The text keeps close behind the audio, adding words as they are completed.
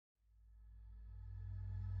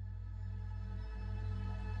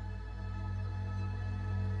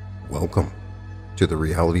Welcome to the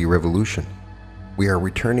Reality Revolution. We are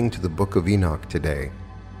returning to the Book of Enoch today.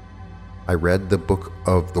 I read the Book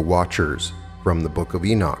of the Watchers from the Book of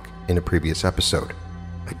Enoch in a previous episode.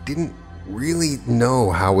 I didn't really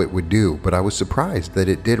know how it would do, but I was surprised that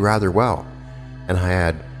it did rather well, and I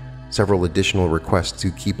had several additional requests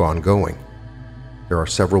to keep on going. There are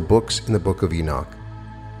several books in the Book of Enoch.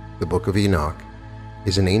 The Book of Enoch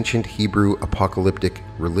is an ancient Hebrew apocalyptic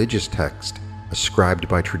religious text ascribed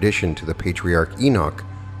by tradition to the patriarch Enoch,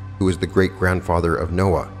 who is the great-grandfather of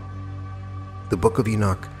Noah. The Book of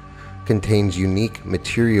Enoch contains unique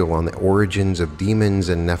material on the origins of demons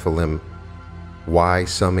and Nephilim, why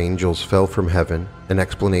some angels fell from heaven, an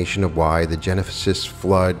explanation of why the Genesis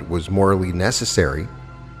flood was morally necessary,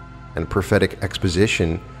 and prophetic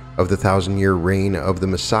exposition of the 1,000-year reign of the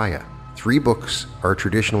Messiah. 3 books are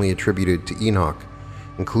traditionally attributed to Enoch,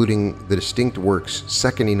 including the distinct works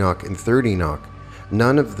 2nd Enoch and 3rd Enoch.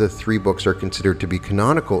 None of the 3 books are considered to be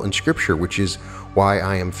canonical in Scripture, which is why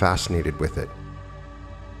I am fascinated with it.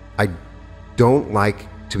 I don't like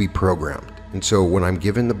to be programmed, and so when I'm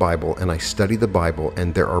given the Bible and I study the Bible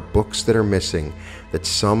and there are books that are missing, that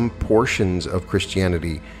some portions of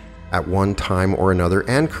Christianity at one time or another,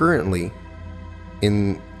 and currently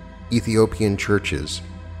in Ethiopian churches,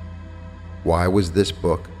 why was this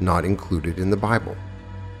book not included in the Bible?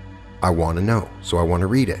 I want to know, so I want to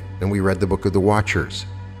read it. And we read the Book of the Watchers.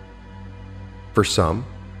 For some,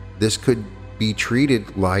 this could be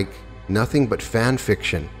treated like nothing but fan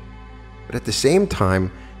fiction. But at the same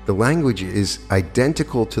time, the language is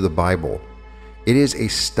identical to the Bible. It is a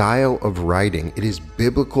style of writing. It is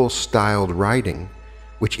biblical styled writing,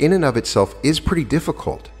 which in and of itself is pretty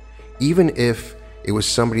difficult. Even if it was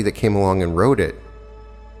somebody that came along and wrote it,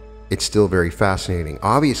 it's still very fascinating.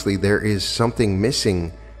 Obviously, there is something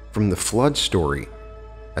missing from the flood story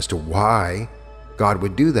as to why God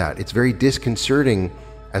would do that. It's very disconcerting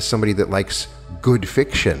as somebody that likes good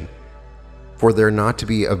fiction for there not to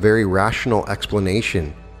be a very rational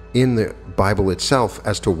explanation in the Bible itself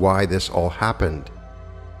as to why this all happened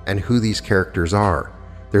and who these characters are.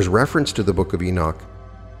 There's reference to the Book of Enoch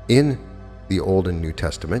in the Old and New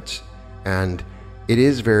Testaments, and it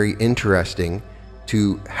is very interesting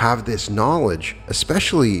to have this knowledge,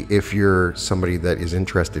 especially if you're somebody that is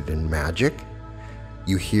interested in magic.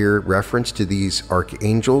 You hear reference to these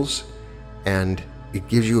archangels, and it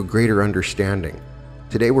gives you a greater understanding.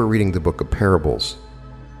 Today we're reading the Book of Parables,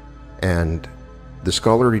 and the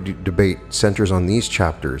scholarly debate centers on these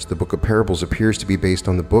chapters. The Book of Parables appears to be based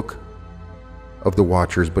on the Book of the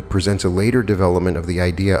Watchers, but presents a later development of the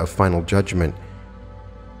idea of final judgment,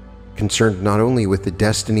 concerned not only with the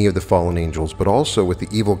destiny of the fallen angels, but also with the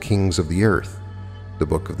evil kings of the earth. The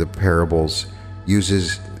Book of the Parables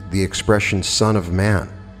uses the expression Son of Man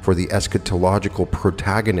for the eschatological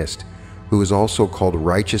protagonist, who is also called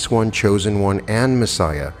Righteous One, Chosen One, and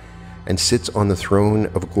Messiah, and sits on the throne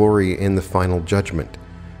of glory in the final judgment.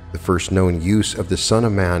 The first known use of the Son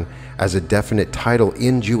of Man as a definite title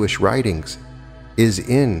in Jewish writings is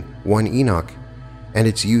in 1 Enoch, and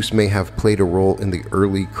its use may have played a role in the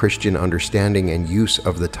early Christian understanding and use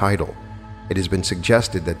of the title. It has been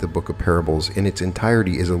suggested that the Book of Parables in its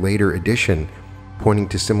entirety is a later addition, pointing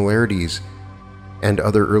to similarities and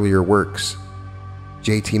other earlier works.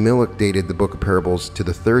 J.T. Millick dated the Book of Parables to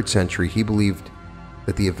the 3rd century. He believed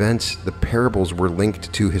that the parables were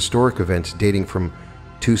linked to historic events dating from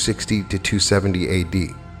 260 to 270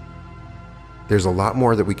 AD. There's a lot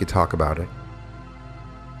more that we could talk about it,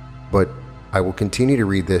 but I will continue to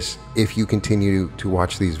read this if you continue to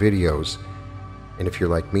watch these videos. And if you're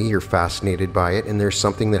like me, you're fascinated by it, and there's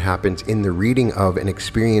something that happens in the reading of and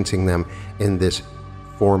experiencing them in this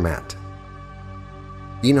format.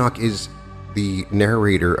 Enoch is the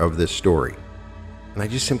narrator of this story. And I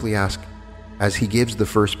just simply ask, as he gives the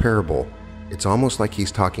first parable, it's almost like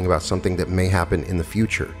he's talking about something that may happen in the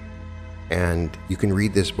future. And you can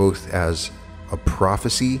read this both as a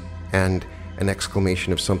prophecy and an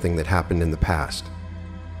exclamation of something that happened in the past.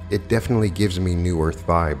 It definitely gives me New Earth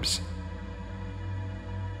vibes.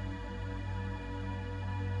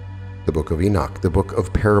 The Book of Enoch, the Book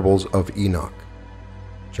of Parables of Enoch,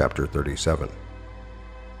 chapter 37.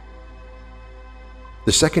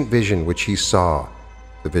 The second vision which he saw,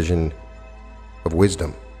 the vision of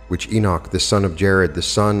wisdom, which Enoch, the son of Jared, the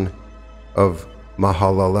son of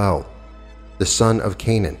Mahalalel, the son of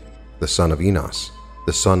Canaan, the son of Enos,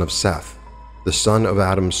 the son of Seth, the son of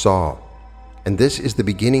Adam saw, and this is the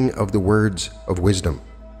beginning of the words of wisdom,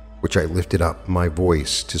 which I lifted up my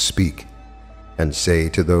voice to speak, and say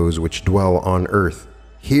to those which dwell on earth,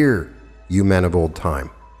 Hear, you men of old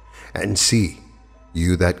time, and see,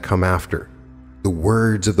 you that come after. the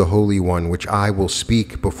words of the Holy One which I will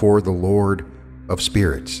speak before the Lord of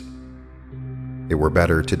spirits. It were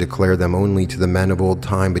better to declare them only to the men of old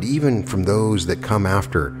time, but even from those that come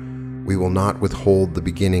after, we will not withhold the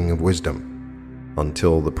beginning of wisdom.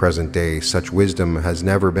 Until the present day, such wisdom has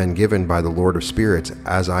never been given by the Lord of spirits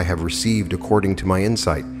as I have received according to my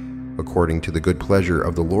insight, according to the good pleasure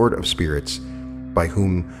of the Lord of spirits, by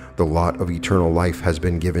whom the lot of eternal life has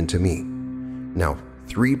been given to me. Now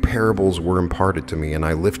 3 parables were imparted to me, and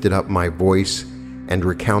I lifted up my voice and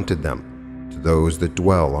recounted them to those that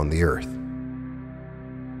dwell on the earth.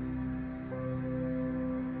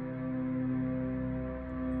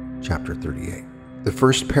 Chapter 38. The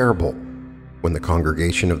first parable, when the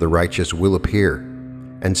congregation of the righteous will appear,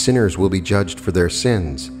 and sinners will be judged for their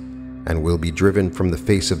sins, and will be driven from the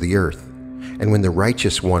face of the earth, and when the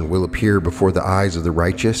righteous one will appear before the eyes of the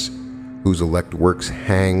righteous, whose elect works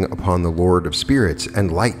hang upon the Lord of spirits,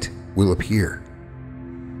 and light will appear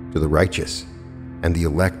to the righteous and the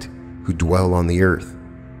elect who dwell on the earth,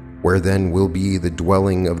 where then will be the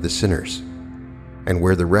dwelling of the sinners, and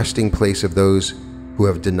where the resting place of those who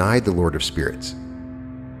have denied the Lord of spirits.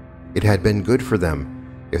 It had been good for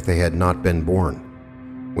them if they had not been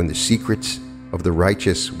born, when the secrets of the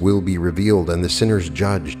righteous will be revealed, and the sinners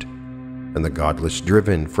judged, and the godless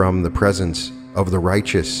driven from the presence of the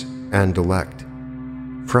righteous and elect.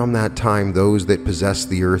 From that time those that possess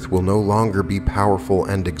the earth will no longer be powerful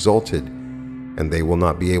and exalted, and they will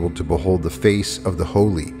not be able to behold the face of the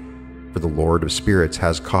holy, for the Lord of spirits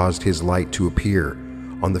has caused his light to appear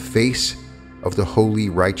on the face of the holy,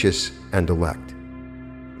 righteous, and elect.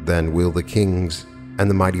 Then will the kings and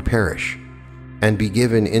the mighty perish, and be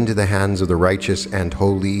given into the hands of the righteous and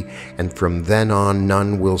holy, and from then on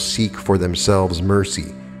none will seek for themselves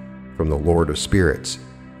mercy from the Lord of spirits,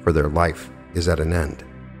 for their life is at an end.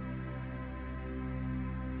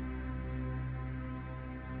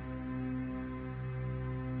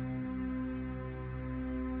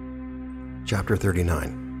 Chapter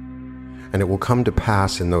 39. And it will come to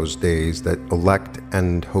pass in those days that elect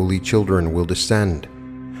and holy children will descend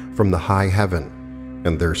from the high heaven,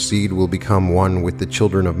 and their seed will become one with the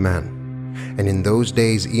children of men. And in those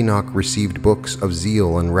days Enoch received books of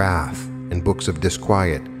zeal and wrath, and books of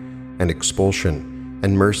disquiet and expulsion,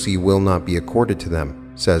 and mercy will not be accorded to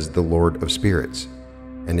them, says the Lord of spirits.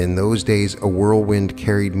 And in those days a whirlwind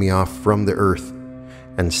carried me off from the earth,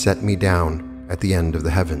 and set me down at the end of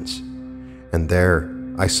the heavens. And there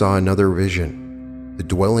I saw another vision, the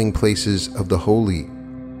dwelling places of the holy,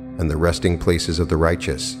 and the resting places of the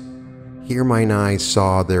righteous. Here mine eyes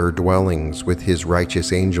saw their dwellings with his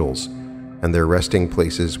righteous angels, and their resting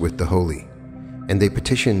places with the holy. And they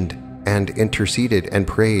petitioned and interceded and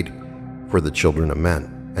prayed for the children of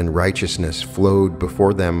men, and righteousness flowed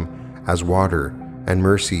before them as water, and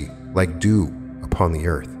mercy like dew upon the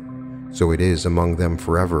earth. So it is among them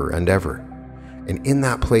forever and ever. And in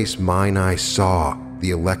that place mine eyes saw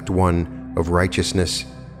the elect one of righteousness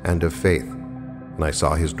and of faith. And I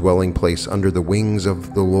saw his dwelling place under the wings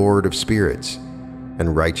of the Lord of spirits,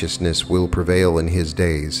 and righteousness will prevail in his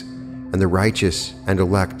days, and the righteous and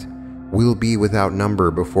elect will be without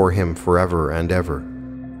number before him forever and ever.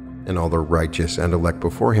 And all the righteous and elect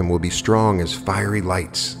before him will be strong as fiery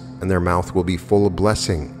lights, and their mouth will be full of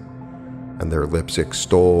blessing, and their lips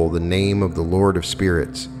extol the name of the Lord of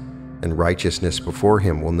spirits, and righteousness before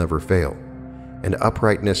him will never fail, and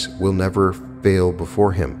uprightness will never fail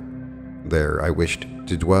before him. There I wished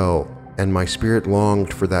to dwell, and my spirit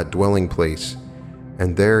longed for that dwelling place,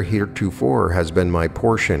 and there heretofore has been my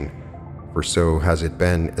portion, for so has it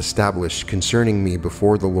been established concerning me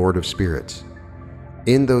before the Lord of spirits.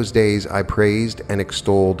 In those days I praised and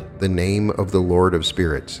extolled the name of the Lord of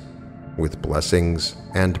spirits, with blessings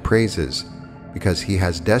and praises, because he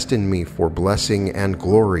has destined me for blessing and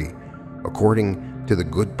glory, according to the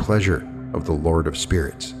good pleasure of the Lord of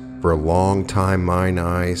spirits. For a long time mine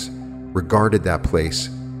eyes regarded that place,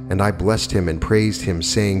 and I blessed him and praised him,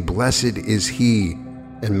 saying, Blessed is he,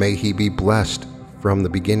 and may he be blessed from the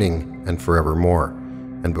beginning and forevermore.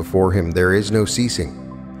 And before him there is no ceasing.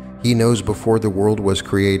 He knows before the world was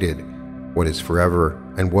created what is forever,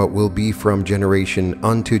 and what will be from generation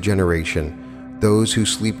unto generation. Those who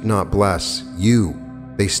sleep not bless you.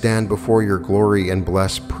 They stand before your glory and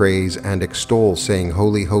bless, praise, and extol, saying,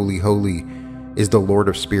 Holy, holy, holy is the Lord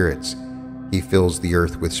of spirits. He fills the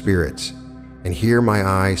earth with spirits. And here my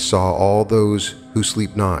eye saw all those who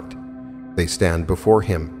sleep not. They stand before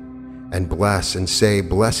him, and bless, and say,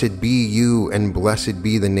 Blessed be you, and blessed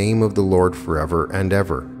be the name of the Lord forever and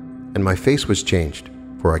ever. And my face was changed,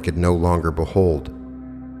 for I could no longer behold.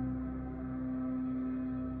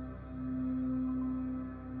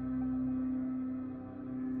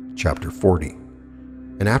 Chapter 40.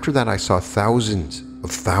 And after that I saw thousands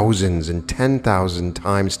of thousands and 10,000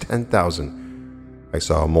 times 10,000. I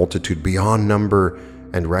saw a multitude beyond number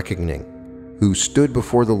and reckoning, who stood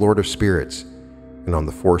before the Lord of Spirits. And on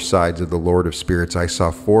the four sides of the Lord of Spirits I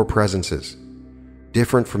saw four presences,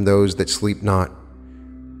 different from those that sleep not.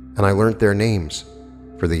 And I learnt their names,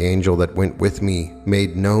 for the angel that went with me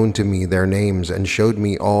made known to me their names and showed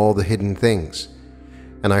me all the hidden things.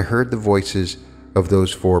 And I heard the voices of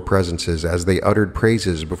those four presences as they uttered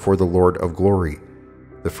praises before the Lord of glory.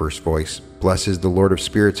 The first voice blesses the Lord of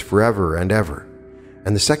Spirits forever and ever.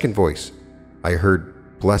 And the second voice I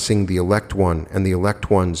heard blessing the elect one and the elect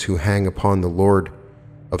ones who hang upon the Lord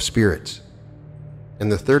of Spirits.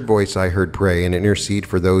 And the third voice I heard pray and intercede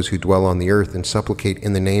for those who dwell on the earth and supplicate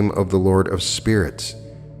in the name of the Lord of Spirits.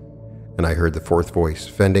 And I heard the fourth voice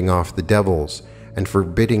fending off the devils and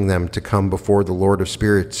forbidding them to come before the Lord of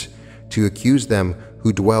Spirits to accuse them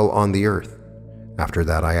who dwell on the earth. After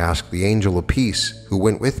that I asked the angel of peace who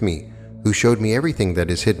went with me, who showed me everything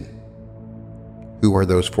that is hidden. Who are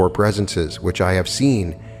those four presences which I have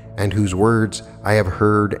seen, and whose words I have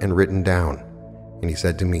heard and written down? And he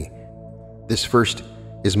said to me, This first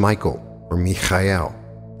is Michael, or Michael,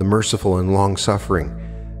 the merciful and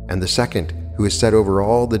long-suffering, and the second, who is set over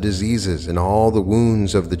all the diseases and all the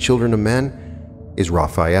wounds of the children of men, is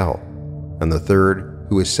Raphael, and the third,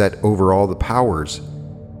 who is set over all the powers,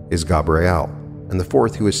 is Gabriel, and the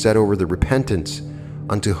fourth, who is set over the repentance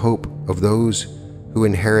unto hope of those who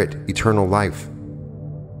inherit eternal life,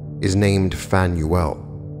 is named Phanuel.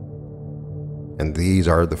 And these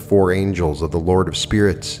are the four angels of the Lord of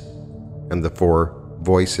Spirits, and the four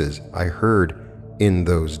voices I heard in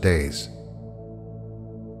those days.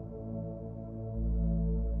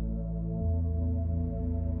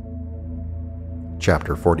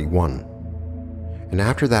 Chapter 41. And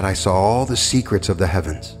after that I saw all the secrets of the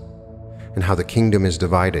heavens, and how the kingdom is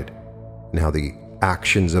divided, and how the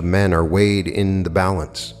actions of men are weighed in the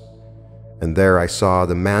balance. And there I saw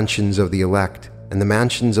the mansions of the elect, and the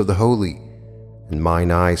mansions of the holy. And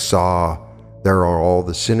mine eyes saw there are all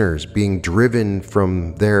the sinners being driven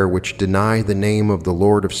from there which deny the name of the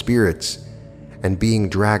Lord of Spirits, and being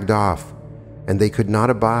dragged off, and they could not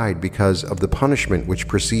abide because of the punishment which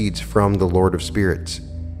proceeds from the Lord of Spirits.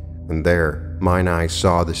 And there mine eyes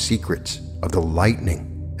saw the secrets of the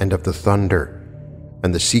lightning and of the thunder,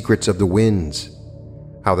 and the secrets of the winds,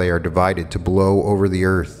 how they are divided to blow over the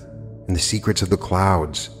earth, and the secrets of the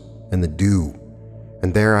clouds and the dew.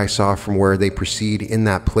 And there I saw from where they proceed in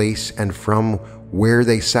that place, and from where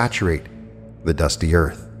they saturate the dusty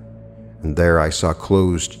earth. And there I saw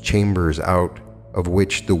closed chambers, out of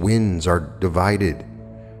which the winds are divided,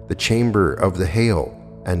 the chamber of the hail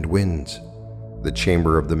and winds, the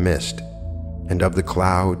chamber of the mist, and of the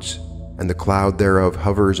clouds, and the cloud thereof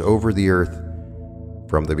hovers over the earth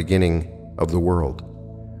from the beginning of the world.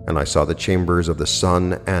 And I saw the chambers of the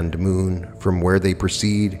sun and moon, from where they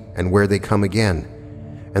proceed and where they come again,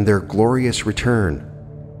 and their glorious return,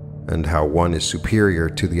 and how one is superior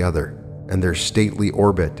to the other, and their stately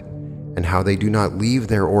orbit, and how they do not leave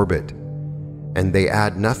their orbit, and they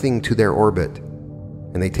add nothing to their orbit,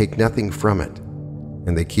 and they take nothing from it.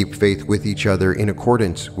 And they keep faith with each other in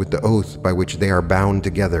accordance with the oath by which they are bound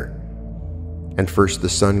together. And first the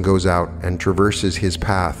sun goes out and traverses his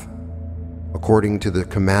path, according to the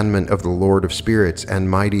commandment of the Lord of Spirits, and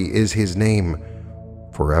mighty is his name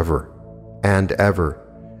forever and ever.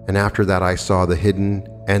 And after that I saw the hidden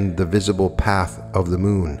and the visible path of the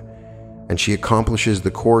moon, and she accomplishes the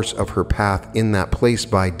course of her path in that place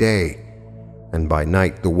by day, and by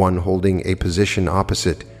night the one holding a position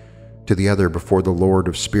opposite to the other before the Lord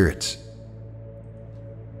of Spirits.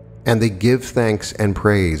 And they give thanks and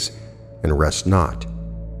praise, and rest not,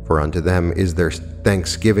 for unto them is their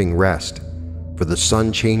thanksgiving rest. For the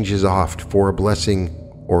sun changes oft for a blessing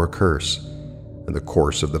or a curse, and the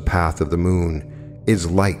course of the path of the moon is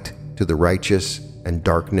light to the righteous and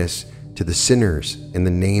darkness to the sinners in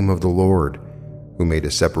the name of the Lord, who made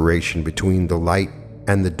a separation between the light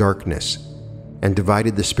and the darkness, and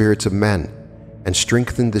divided the spirits of men, and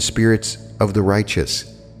strengthened the spirits of the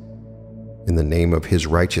righteous in the name of his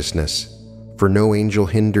righteousness. For no angel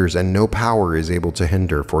hinders, and no power is able to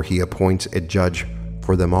hinder, for he appoints a judge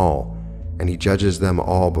for them all, and he judges them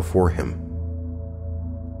all before him.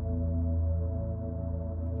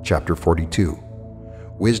 Chapter 42.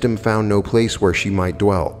 Wisdom found no place where she might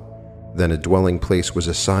dwell. Then a dwelling place was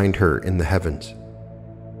assigned her in the heavens.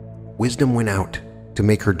 Wisdom went out to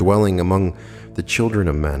make her dwelling among the children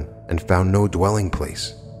of men, and found no dwelling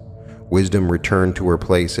place. Wisdom returned to her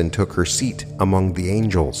place and took her seat among the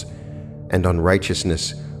angels, and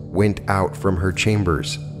unrighteousness went out from her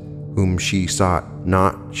chambers, whom she sought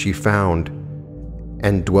not she found,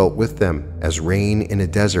 and dwelt with them as rain in a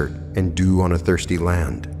desert and dew on a thirsty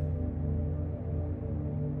land.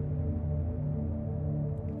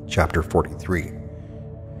 Chapter 43.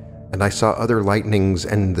 And I saw other lightnings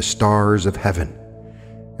and the stars of heaven,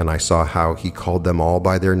 and I saw how he called them all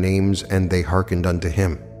by their names, and they hearkened unto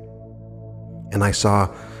him. And I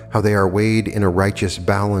saw how they are weighed in a righteous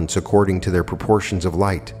balance according to their proportions of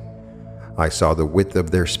light. I saw the width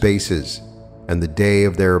of their spaces, and the day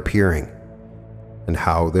of their appearing, and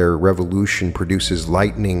how their revolution produces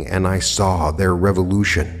lightning, and I saw their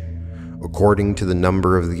revolution, according to the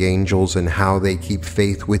number of the angels, and how they keep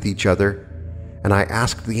faith with each other. And I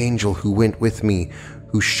asked the angel who went with me,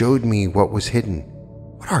 who showed me what was hidden,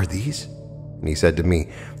 What are these? And he said to me,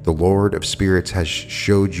 The Lord of spirits has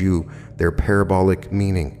showed you their parabolic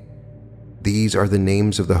meaning. These are the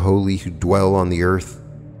names of the holy who dwell on the earth,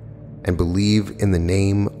 and believe in the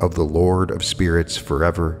name of the Lord of spirits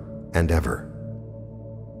forever and ever.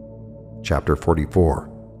 Chapter 44.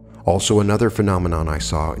 Also another phenomenon I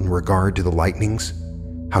saw in regard to the lightnings,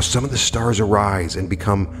 how some of the stars arise and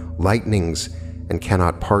become lightnings and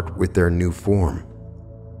cannot part with their new form.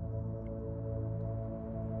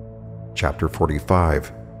 Chapter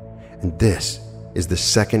 45. And this is the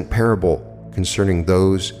second parable concerning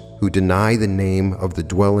those who deny the name of the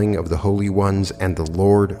dwelling of the holy ones and the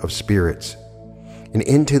Lord of spirits. And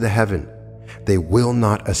into the heaven they will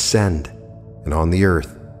not ascend, and on the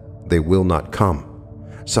earth they will not come.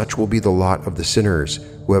 Such will be the lot of the sinners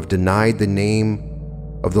who have denied the name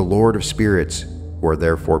of the Lord of spirits, who are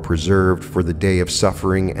therefore preserved for the day of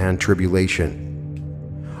suffering and tribulation.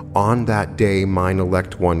 On that day mine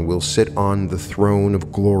elect one will sit on the throne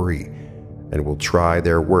of glory, and will try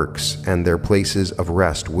their works, and their places of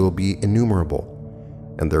rest will be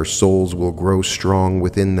innumerable, and their souls will grow strong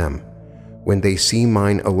within them, when they see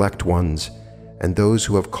mine elect ones, and those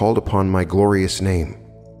who have called upon my glorious name.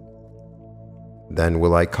 Then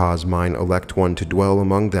will I cause mine elect one to dwell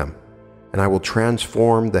among them, and I will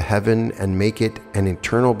transform the heaven and make it an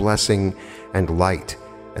eternal blessing and light,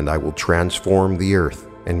 and I will transform the earth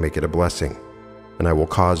and make it a blessing, and I will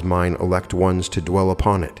cause mine elect ones to dwell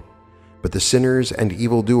upon it. But the sinners and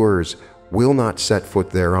evildoers will not set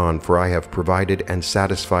foot thereon, for I have provided and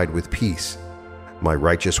satisfied with peace my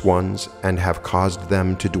righteous ones, and have caused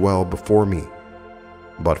them to dwell before me.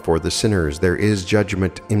 But for the sinners there is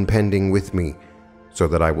judgment impending with me, so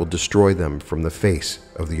that I will destroy them from the face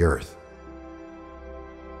of the earth.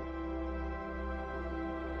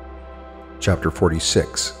 Chapter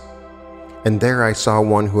 46. And there I saw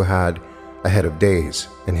one who had a head of days,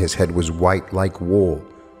 and his head was white like wool.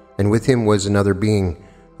 And with him was another being,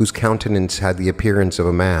 whose countenance had the appearance of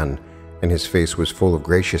a man, and his face was full of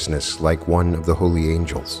graciousness like one of the holy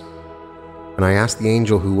angels. And I asked the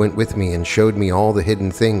angel who went with me, and showed me all the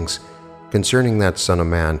hidden things concerning that Son of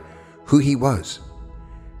Man, who he was,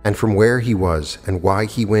 and from where he was, and why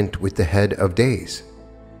he went with the head of days.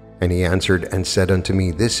 And he answered and said unto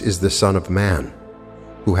me, This is the Son of Man,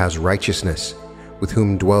 who has righteousness, with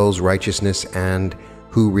whom dwells righteousness, and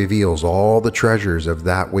who reveals all the treasures of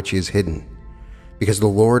that which is hidden, because the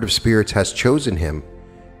Lord of spirits has chosen him,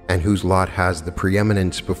 and whose lot has the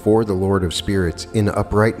preeminence before the Lord of spirits in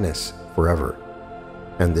uprightness forever.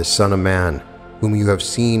 And this Son of Man, whom you have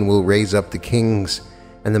seen, will raise up the kings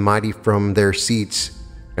and the mighty from their seats,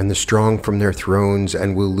 and the strong from their thrones,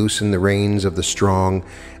 and will loosen the reins of the strong,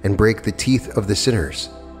 and break the teeth of the sinners.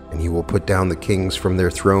 And he will put down the kings from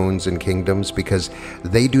their thrones and kingdoms, because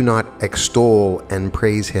they do not extol and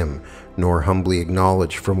praise him, nor humbly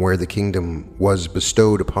acknowledge from where the kingdom was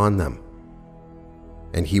bestowed upon them.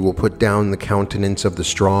 And he will put down the countenance of the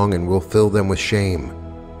strong, and will fill them with shame.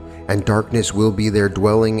 And darkness will be their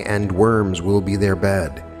dwelling, and worms will be their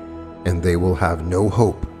bed. And they will have no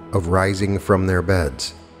hope of rising from their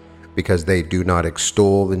beds, because they do not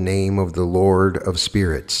extol the name of the Lord of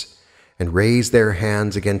spirits, and raise their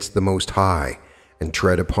hands against the Most High, and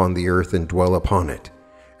tread upon the earth and dwell upon it.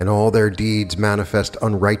 And all their deeds manifest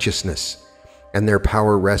unrighteousness, and their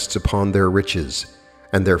power rests upon their riches,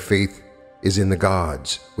 and their faith is in the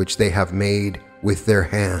gods, which they have made with their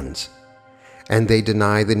hands. And they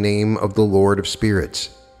deny the name of the Lord of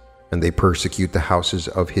spirits, and they persecute the houses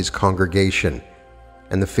of his congregation,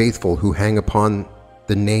 and the faithful who hang upon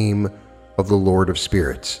the name of the Lord of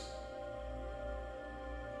spirits.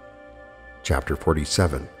 Chapter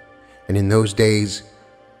 47. And in those days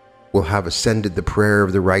will have ascended the prayer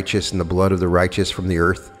of the righteous and the blood of the righteous from the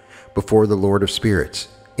earth before the Lord of spirits.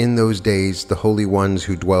 In those days the holy ones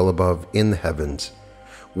who dwell above in the heavens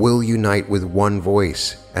will unite with one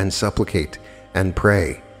voice, and supplicate and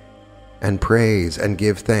pray, and praise and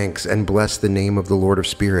give thanks and bless the name of the Lord of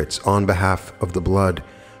spirits on behalf of the blood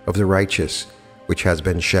of the righteous which has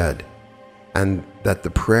been shed, and that the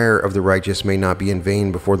prayer of the righteous may not be in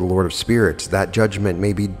vain before the Lord of spirits, that judgment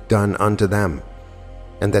may be done unto them,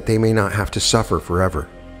 and that they may not have to suffer forever.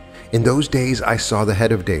 In those days I saw the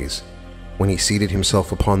head of days, when he seated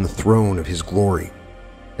himself upon the throne of his glory,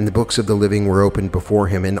 and the books of the living were opened before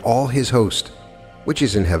him, and all his host, which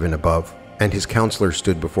is in heaven above, and his counselors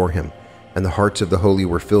stood before him, and the hearts of the holy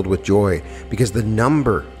were filled with joy, because the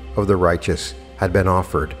number of the righteous had been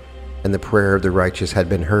offered, and the prayer of the righteous had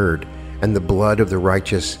been heard, and the blood of the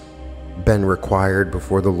righteous been required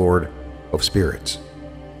before the Lord of spirits.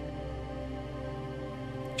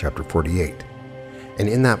 Chapter 48. And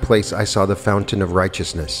in that place I saw the fountain of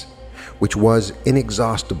righteousness, which was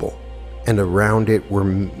inexhaustible, and around it were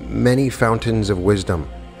many fountains of wisdom,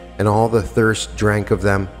 and all the thirst drank of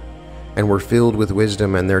them, and were filled with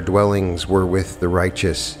wisdom, and their dwellings were with the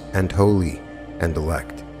righteous and holy and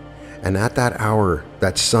elect. And at that hour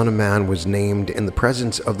that Son of Man was named in the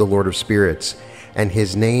presence of the Lord of spirits, and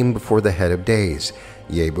his name before the head of days,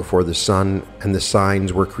 yea, before the sun and the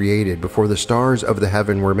signs were created, before the stars of the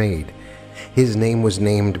heaven were made. His name was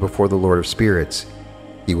named before the Lord of spirits.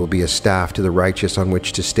 He will be a staff to the righteous on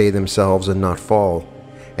which to stay themselves and not fall,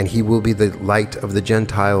 and he will be the light of the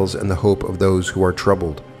Gentiles and the hope of those who are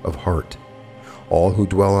troubled of heart. All who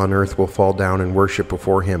dwell on earth will fall down and worship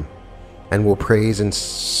before him, and will praise and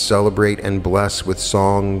celebrate and bless with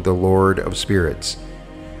song the Lord of spirits.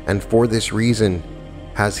 And for this reason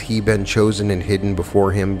has he been chosen and hidden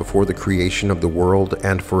before him before the creation of the world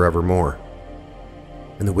and forevermore.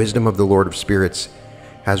 And the wisdom of the Lord of spirits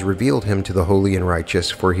has revealed him to the holy and righteous,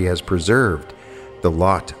 for he has preserved the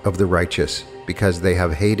lot of the righteous, because they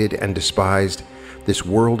have hated and despised this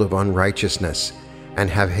world of unrighteousness, and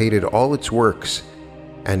have hated all its works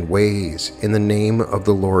and ways in the name of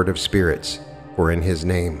the Lord of spirits. For in his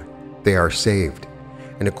name they are saved,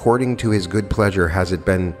 and according to his good pleasure has it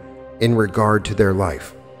been in regard to their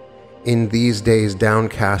life. In these days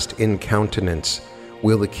downcast in countenance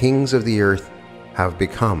will the kings of the earth have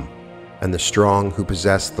become, and the strong who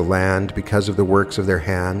possess the land because of the works of their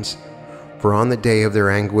hands. For on the day of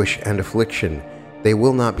their anguish and affliction they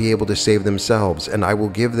will not be able to save themselves, and I will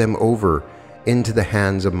give them over into the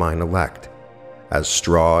hands of mine elect. As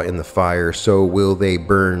straw in the fire, so will they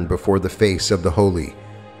burn before the face of the holy.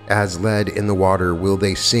 As lead in the water will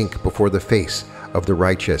they sink before the face of the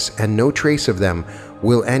righteous, and no trace of them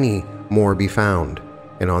will any more be found.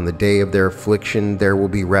 And on the day of their affliction there will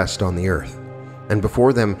be rest on the earth. And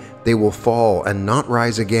before them they will fall and not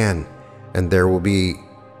rise again, and there will be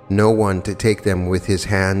no one to take them with his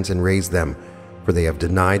hands and raise them, for they have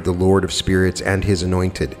denied the Lord of spirits and his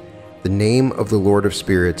anointed. The name of the Lord of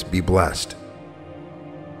spirits be blessed.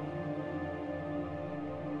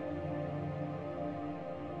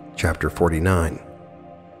 Chapter 49.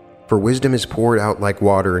 For wisdom is poured out like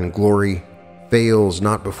water, and glory fails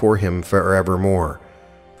not before him forevermore.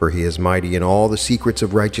 For he is mighty in all the secrets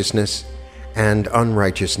of righteousness, and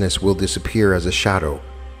unrighteousness will disappear as a shadow,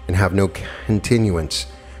 and have no continuance,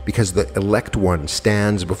 because the elect one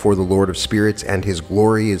stands before the Lord of spirits, and his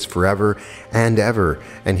glory is forever and ever,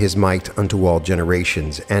 and his might unto all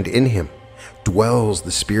generations. And in him dwells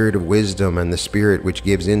the spirit of wisdom, and the spirit which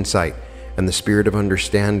gives insight, and the spirit of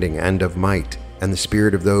understanding and of might, and the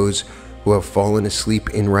spirit of those who have fallen asleep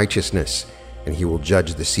in righteousness. And he will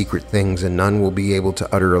judge the secret things, and none will be able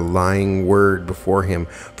to utter a lying word before him,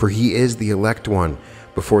 for he is the elect one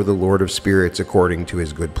before the Lord of spirits according to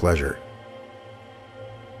his good pleasure.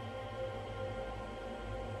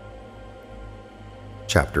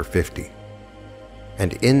 Chapter 50.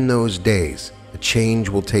 And in those days a change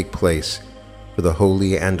will take place for the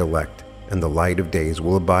holy and elect, and the light of days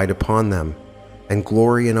will abide upon them, and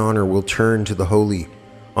glory and honor will turn to the holy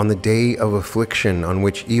on the day of affliction, on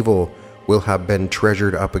which evil will have been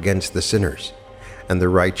treasured up against the sinners. And the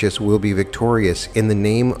righteous will be victorious in the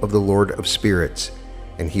name of the Lord of spirits,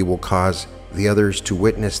 and he will cause the others to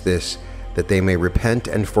witness this, that they may repent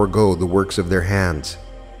and forego the works of their hands.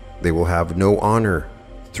 They will have no honor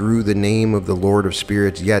through the name of the Lord of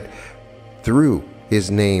spirits, yet through his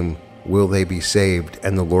name will they be saved,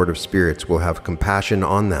 and the Lord of spirits will have compassion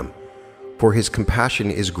on them. For his compassion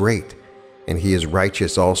is great, and he is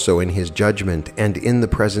righteous also in his judgment, and in the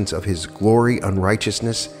presence of his glory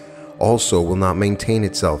unrighteousness also will not maintain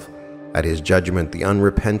itself. At his judgment the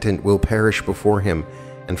unrepentant will perish before him,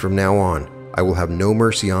 and from now on I will have no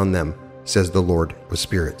mercy on them, says the Lord of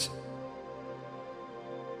spirits.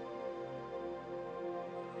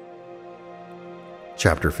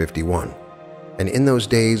 Chapter 51. And in those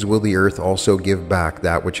days will the earth also give back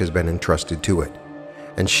that which has been entrusted to it.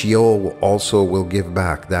 And Sheol also will give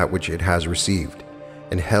back that which it has received.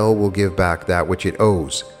 And hell will give back that which it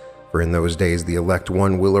owes. For in those days the elect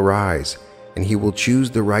one will arise, and he will choose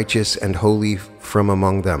the righteous and holy from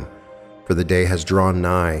among them. For the day has drawn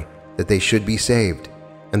nigh, that they should be saved.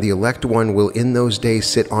 And the elect one will in those days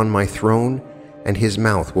sit on my throne, and his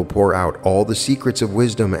mouth will pour out all the secrets of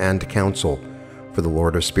wisdom and counsel. For the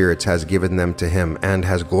Lord of spirits has given them to him, and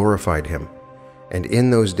has glorified him. And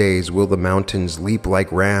in those days will the mountains leap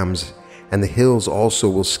like rams, and the hills also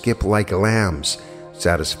will skip like lambs,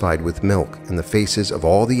 satisfied with milk, and the faces of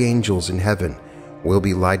all the angels in heaven will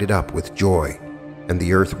be lighted up with joy. And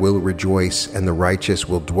the earth will rejoice, and the righteous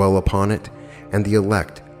will dwell upon it, and the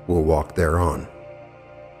elect will walk thereon.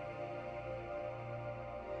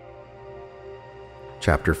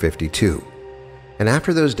 Chapter 52. And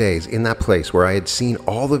after those days, in that place where I had seen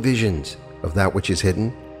all the visions of that which is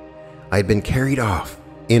hidden, I had been carried off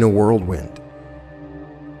in a whirlwind,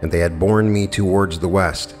 and they had borne me towards the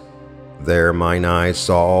west. There mine eyes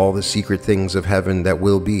saw all the secret things of heaven that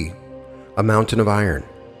will be, a mountain of iron,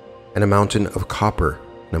 and a mountain of copper,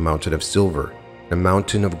 and a mountain of silver, and a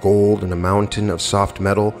mountain of gold, and a mountain of soft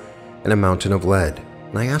metal, and a mountain of lead.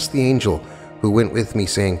 And I asked the angel who went with me,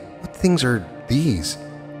 saying, What things are these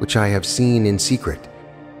which I have seen in secret?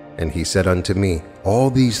 And he said unto me, All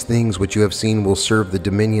these things which you have seen will serve the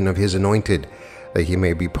dominion of his anointed, that he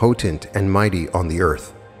may be potent and mighty on the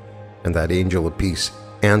earth. And that angel of peace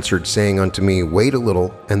answered, saying unto me, Wait a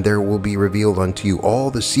little, and there will be revealed unto you all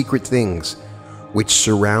the secret things which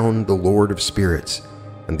surround the Lord of spirits.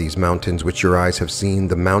 And these mountains which your eyes have seen,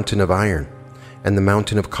 the mountain of iron, and the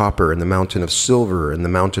mountain of copper, and the mountain of silver, and the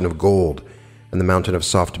mountain of gold, and the mountain of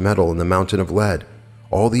soft metal, and the mountain of lead,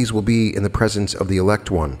 all these will be in the presence of the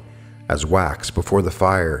elect one, as wax before the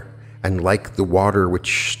fire, and like the water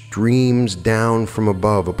which streams down from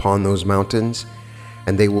above upon those mountains,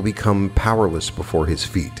 and they will become powerless before his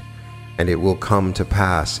feet. And it will come to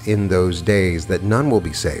pass in those days that none will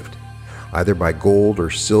be saved, either by gold or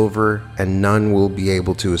silver, and none will be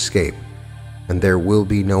able to escape. And there will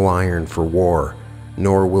be no iron for war,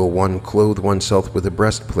 nor will one clothe oneself with a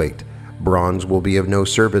breastplate. Bronze will be of no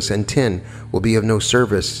service, and tin will be of no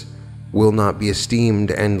service, will not be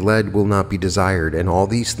esteemed, and lead will not be desired, and all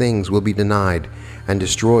these things will be denied and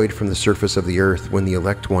destroyed from the surface of the earth when the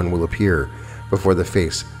elect one will appear before the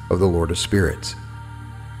face of the Lord of spirits.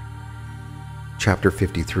 Chapter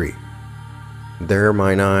 53. There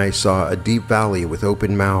mine eye saw a deep valley with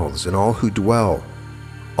open mouths, and all who dwell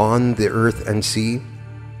on the earth and sea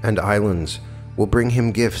and islands will bring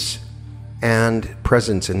him gifts and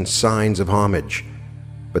presents and signs of homage.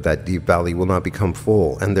 But that deep valley will not become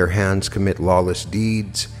full, and their hands commit lawless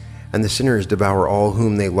deeds, and the sinners devour all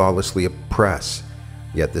whom they lawlessly oppress.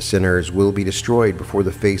 Yet the sinners will be destroyed before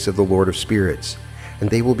the face of the Lord of spirits, and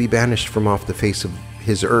they will be banished from off the face of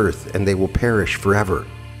his earth, and they will perish forever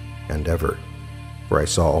and ever. For I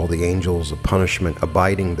saw all the angels of punishment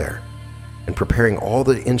abiding there, and preparing all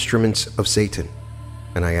the instruments of Satan.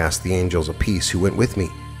 And I asked the angels of peace who went with me,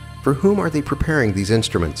 For whom are they preparing these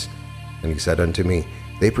instruments? And he said unto me,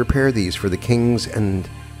 They prepare these for the kings and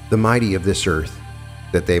the mighty of this earth,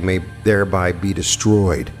 that they may thereby be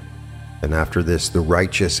destroyed. And after this the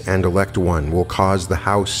righteous and elect one will cause the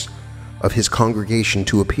house of his congregation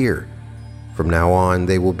to appear. From now on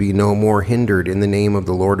they will be no more hindered in the name of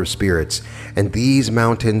the Lord of spirits, and these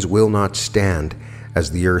mountains will not stand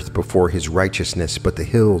as the earth before his righteousness, but the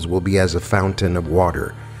hills will be as a fountain of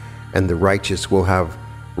water, and the righteous will have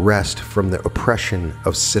rest from the oppression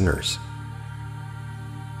of sinners.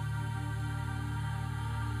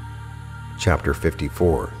 Chapter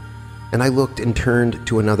 54. And I looked and turned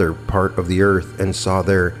to another part of the earth, and saw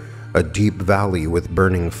there a deep valley with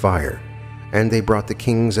burning fire. And they brought the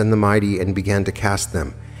kings and the mighty, and began to cast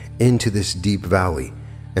them into this deep valley.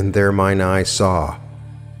 And there mine eye saw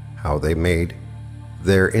how they made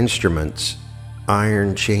their instruments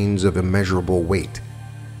iron chains of immeasurable weight.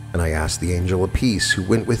 And I asked the angel of peace who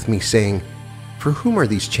went with me, saying, For whom are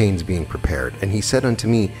these chains being prepared? And he said unto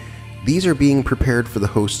me, These are being prepared for the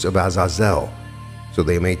hosts of Azazel, so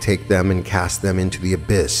they may take them and cast them into the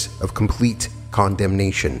abyss of complete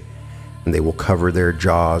condemnation. And they will cover their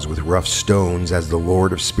jaws with rough stones, as the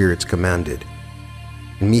Lord of spirits commanded.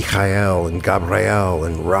 And Michael and Gabriel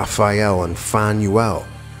and Raphael and Phanuel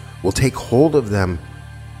will take hold of them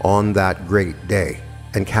on that great day,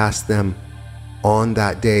 and cast them on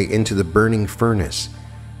that day into the burning furnace,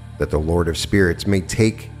 that the Lord of spirits may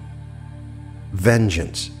take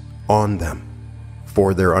vengeance on them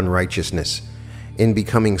for their unrighteousness, in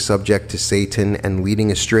becoming subject to Satan and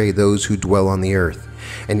leading astray those who dwell on the earth.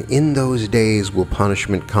 And in those days will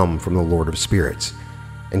punishment come from the Lord of spirits.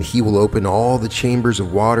 And he will open all the chambers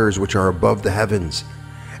of waters which are above the heavens,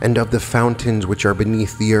 and of the fountains which are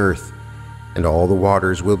beneath the earth. And all the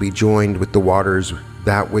waters will be joined with the waters.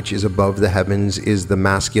 That which is above the heavens is the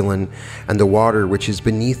masculine, and the water which is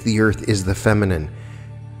beneath the earth is the feminine.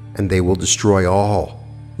 And they will destroy all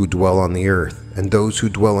who dwell on the earth, and those who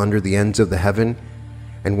dwell under the ends of the heaven.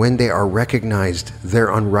 And when they are recognized their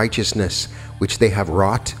unrighteousness which they have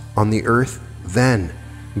wrought on the earth, then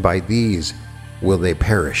by these will they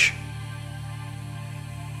perish.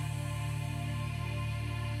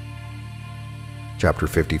 Chapter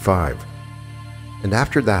 55. And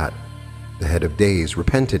after that, the head of days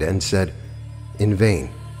repented and said, In vain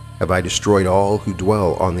have I destroyed all who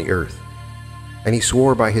dwell on the earth. And he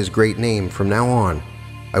swore by his great name, From now on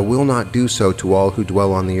I will not do so to all who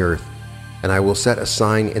dwell on the earth, and I will set a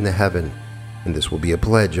sign in the heaven, and this will be a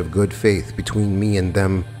pledge of good faith between me and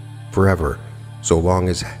them forever, so long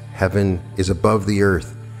as heaven is above the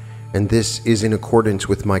earth, and this is in accordance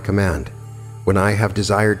with my command, when I have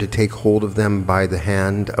desired to take hold of them by the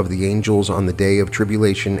hand of the angels on the day of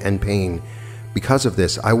tribulation and pain. Because of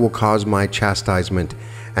this I will cause my chastisement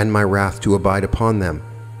and my wrath to abide upon them,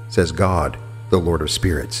 says God, the Lord of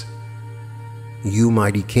spirits. You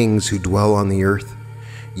mighty kings who dwell on the earth,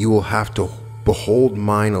 you will have to behold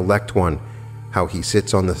mine elect one, how he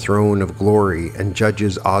sits on the throne of glory and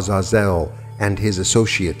judges Azazel and his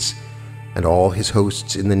associates, and all his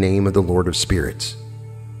hosts in the name of the Lord of spirits.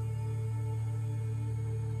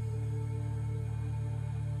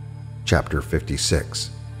 Chapter 56.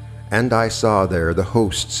 And I saw there the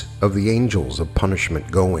hosts of the angels of punishment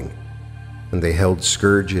going, and they held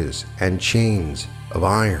scourges and chains of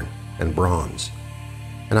iron and bronze.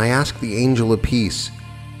 And I asked the angel of peace,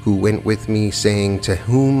 who went with me, saying, To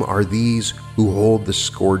whom are these who hold the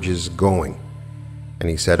scourges going? And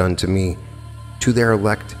he said unto me, To their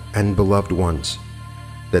elect and beloved ones,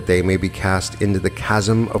 that they may be cast into the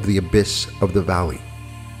chasm of the abyss of the valley.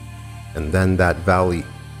 And then that valley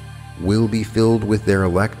will be filled with their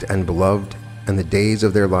elect and beloved, and the days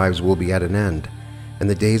of their lives will be at an end, and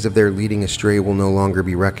the days of their leading astray will no longer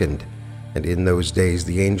be reckoned. And in those days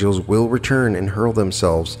the angels will return and hurl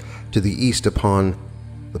themselves to the east upon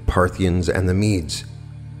the Parthians and the Medes.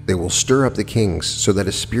 They will stir up the kings, so that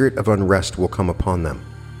a spirit of unrest will come upon them.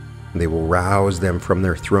 And they will rouse them from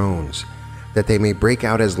their thrones, that they may break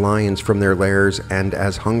out as lions from their lairs, and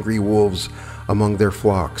as hungry wolves among their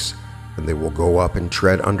flocks. And they will go up and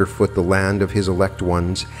tread underfoot the land of his elect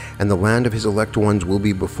ones, and the land of his elect ones will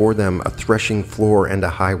be before them a threshing floor and a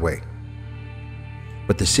highway.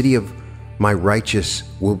 But the city of my righteous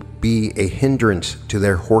will be a hindrance to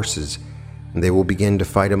their horses, and they will begin to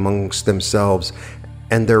fight amongst themselves,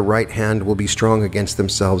 and their right hand will be strong against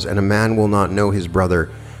themselves, and a man will not know his brother,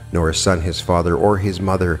 nor a son his father or his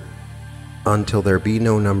mother, until there be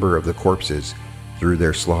no number of the corpses through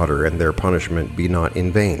their slaughter, and their punishment be not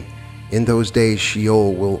in vain. In those days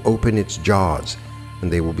Sheol will open its jaws,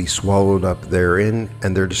 and they will be swallowed up therein,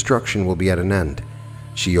 and their destruction will be at an end.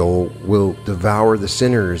 Sheol will devour the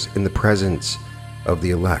sinners in the presence of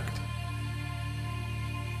the elect.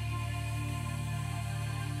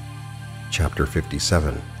 Chapter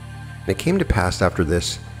 57. And it came to pass after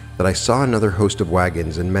this, that I saw another host of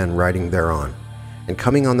wagons and men riding thereon, and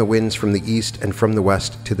coming on the winds from the east and from the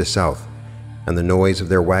west to the south. And the noise of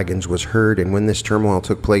their wagons was heard, and when this turmoil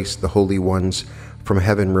took place, the holy ones from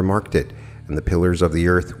heaven remarked it, and the pillars of the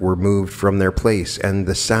earth were moved from their place, and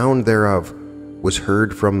the sound thereof was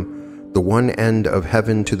heard from the one end of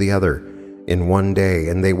heaven to the other in one day,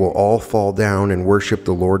 and they will all fall down and worship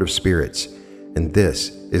the Lord of spirits. And this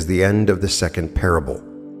is the end of the second parable.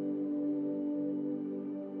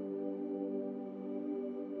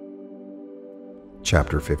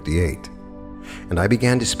 Chapter 58. And I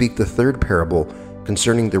began to speak the third parable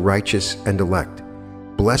concerning the righteous and elect.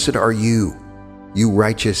 Blessed are you, you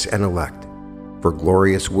righteous and elect, for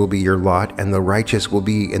glorious will be your lot, and the righteous will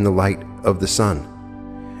be in the light of the sun.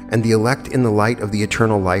 And the elect in the light of the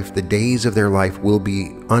eternal life, the days of their life will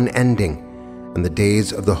be unending, and the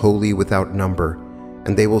days of the holy without number.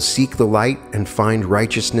 And they will seek the light and find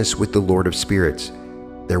righteousness with the Lord of spirits.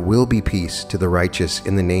 There will be peace to the righteous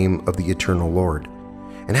in the name of the eternal Lord.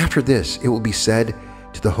 And after this it will be said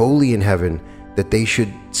to the holy in heaven that they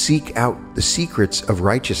should seek out the secrets of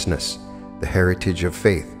righteousness, the heritage of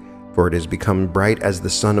faith, for it has become bright as the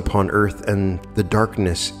sun upon earth, and the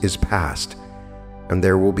darkness is past. And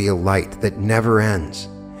there will be a light that never ends,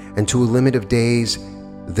 and to a limit of days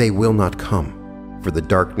they will not come, for the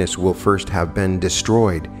darkness will first have been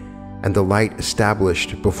destroyed, and the light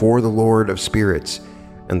established before the Lord of spirits,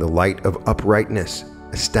 and the light of uprightness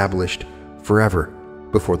established forever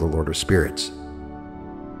before the Lord of spirits.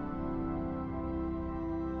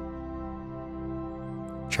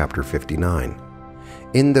 Chapter 59.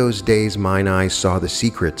 In those days mine eyes saw the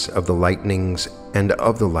secrets of the lightnings and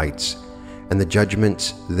of the lights, and the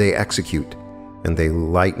judgments they execute, and they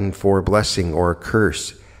lighten for a blessing or a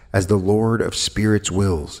curse, as the Lord of spirits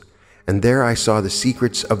wills. And there I saw the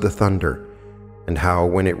secrets of the thunder, and how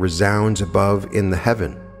when it resounds above in the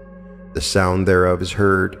heaven, the sound thereof is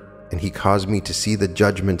heard, and he caused me to see the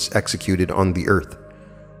judgments executed on the earth,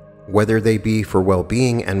 whether they be for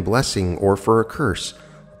well-being and blessing or for a curse,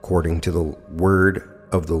 according to the word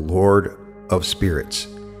of the Lord of spirits.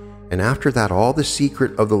 And after that all the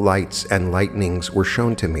secret of the lights and lightnings were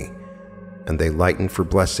shown to me, and they lightened for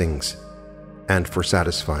blessings and for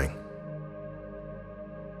satisfying.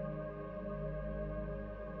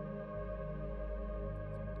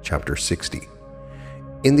 Chapter 60.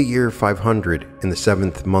 In the year 500, in the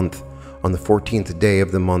 7th month, on the 14th day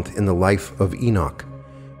of the month, in the life of Enoch,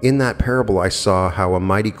 in that parable I saw how a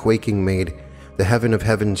mighty quaking made the heaven of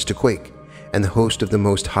heavens to quake, and the host of the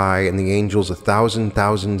Most High and the angels 1,000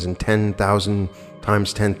 thousands and 10,000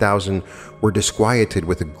 times 10,000 were disquieted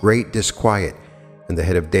with a great disquiet, and the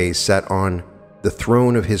head of days sat on the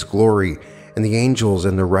throne of his glory, and the angels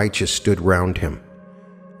and the righteous stood round him.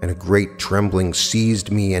 And a great trembling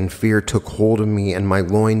seized me, and fear took hold of me, and my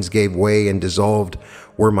loins gave way, and dissolved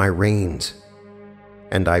were my reins.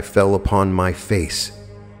 And I fell upon my face.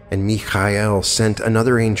 And Michael sent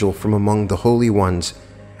another angel from among the holy ones,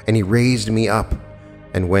 and he raised me up.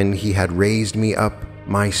 And when he had raised me up,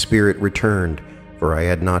 my spirit returned, for I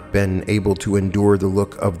had not been able to endure the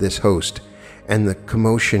look of this host, and the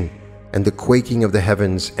commotion, and the quaking of the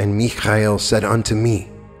heavens. And Michael said unto me,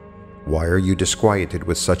 Why are you disquieted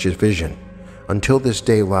with such a vision? Until this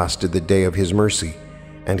day lasted the day of his mercy,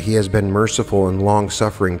 and he has been merciful and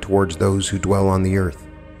long-suffering towards those who dwell on the earth.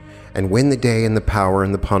 And when the day and the power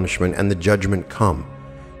and the punishment and the judgment come,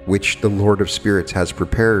 which the Lord of spirits has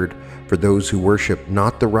prepared for those who worship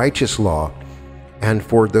not the righteous law, and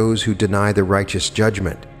for those who deny the righteous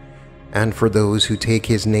judgment, and for those who take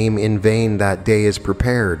his name in vain, that day is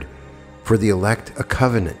prepared, for the elect a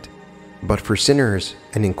covenant, but for sinners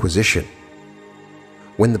an inquisition.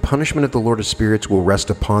 When the punishment of the Lord of spirits will rest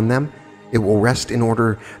upon them, it will rest in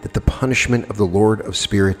order that the punishment of the Lord of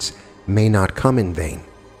spirits may not come in vain.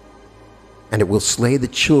 And it will slay the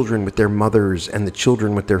children with their mothers and the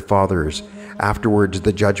children with their fathers. Afterwards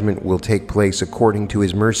the judgment will take place according to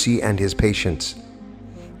his mercy and his patience.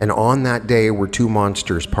 And on that day were two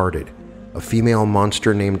monsters parted, a female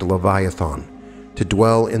monster named Leviathan, to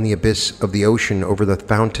dwell in the abyss of the ocean over the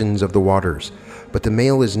fountains of the waters. But the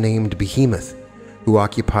male is named Behemoth, who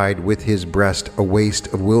occupied with his breast a waste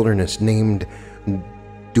of wilderness named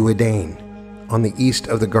Duodain, on the east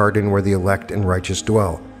of the garden where the elect and righteous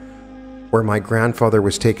dwell, where my grandfather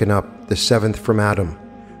was taken up, the seventh from Adam,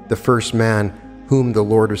 the first man whom the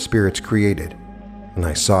Lord of spirits created. And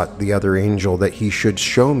I sought the other angel that he should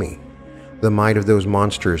show me the might of those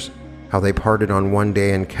monsters, how they parted on one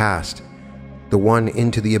day and cast, the one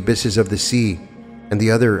into the abysses of the sea, and the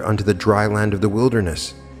other unto the dry land of the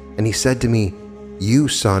wilderness. And he said to me, You,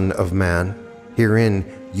 son of man,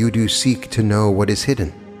 herein you do seek to know what is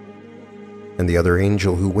hidden. And the other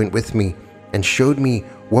angel who went with me and showed me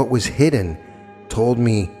what was hidden told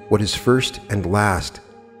me what is first and last,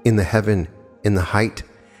 in the heaven, in the height,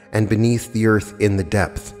 and beneath the earth in the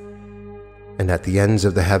depth, and at the ends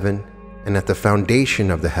of the heaven, and at the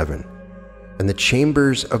foundation of the heaven, and the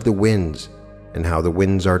chambers of the winds, and how the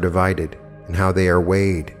winds are divided, and how they are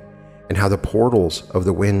weighed, and how the portals of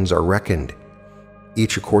the winds are reckoned,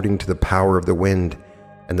 each according to the power of the wind,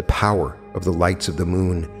 and the power of the lights of the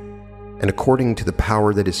moon, and according to the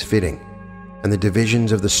power that is fitting, and the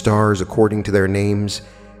divisions of the stars according to their names,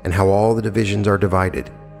 and how all the divisions are divided,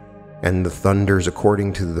 and the thunders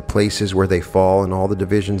according to the places where they fall, and all the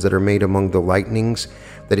divisions that are made among the lightnings,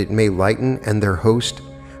 that it may lighten, and their host,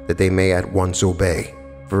 that they may at once obey.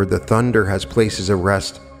 For the thunder has places of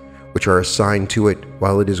rest, which are assigned to it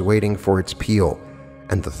while it is waiting for its peal,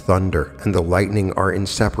 and the thunder and the lightning are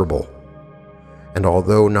inseparable. And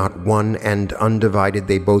although not one and undivided,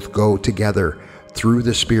 they both go together through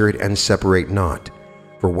the Spirit and separate not.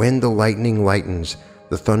 For when the lightning lightens,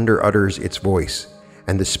 the thunder utters its voice,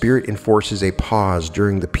 and the Spirit enforces a pause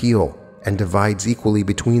during the peal, and divides equally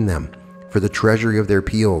between them. For the treasury of their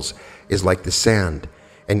peals is like the sand,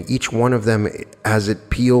 and each one of them as it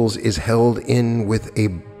peals is held in with a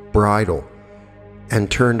bridle,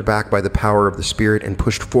 and turned back by the power of the Spirit, and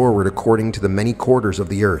pushed forward according to the many quarters of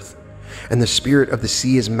the earth. And the spirit of the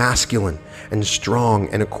sea is masculine and strong,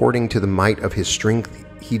 and according to the might of his strength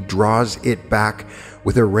he draws it back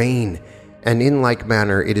with a rein, and in like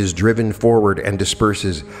manner it is driven forward and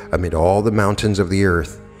disperses amid all the mountains of the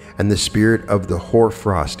earth. And the spirit of the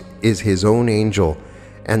hoarfrost is his own angel,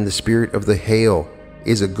 and the spirit of the hail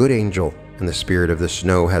is a good angel, and the spirit of the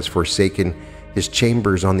snow has forsaken his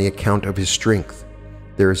chambers on the account of his strength.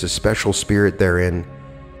 There is a special spirit therein,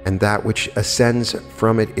 and that which ascends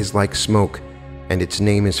from it is like smoke, and its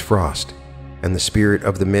name is frost. And the spirit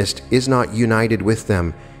of the mist is not united with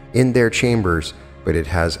them in their chambers, but it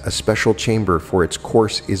has a special chamber, for its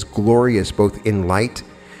course is glorious both in light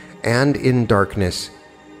and in darkness,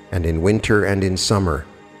 and in winter and in summer,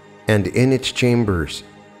 and in its chambers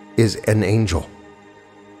is an angel.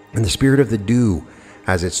 And the spirit of the dew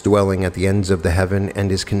has its dwelling at the ends of the heaven,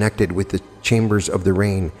 and is connected with the chambers of the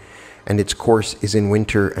rain, and its course is in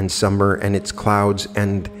winter and summer, and its clouds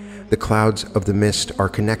and the clouds of the mist are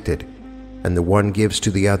connected, and the one gives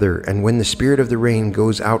to the other. And when the spirit of the rain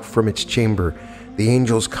goes out from its chamber, the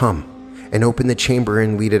angels come and open the chamber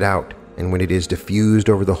and lead it out. And when it is diffused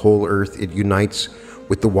over the whole earth, it unites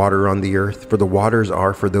with the water on the earth, for the waters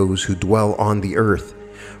are for those who dwell on the earth,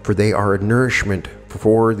 for they are a nourishment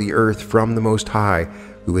for the earth from the Most High,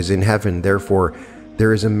 who is in heaven. Therefore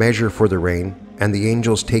there is a measure for the rain, and the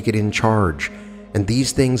angels take it in charge. And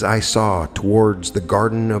these things I saw towards the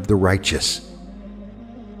garden of the righteous.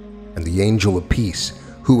 And the angel of peace,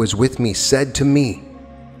 who was with me, said to me,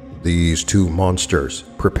 These two monsters,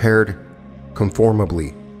 prepared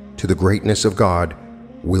conformably to the greatness of God,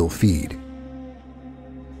 will feed.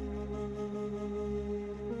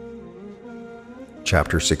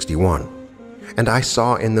 Chapter 61. And I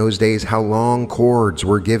saw in those days how long cords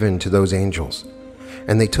were given to those angels,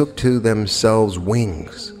 and they took to themselves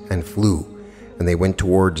wings and flew, and they went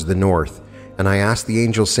towards the north. And I asked the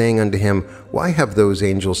angel, saying unto him, Why have those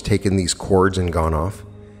angels taken these cords and gone off?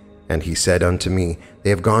 And he said unto me,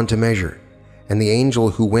 They have gone to measure. And the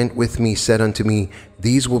angel who went with me said unto me,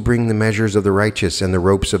 These will bring the measures of the righteous and the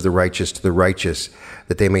ropes of the righteous to the righteous,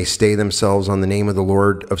 that they may stay themselves on the name of the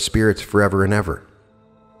Lord of spirits forever and ever.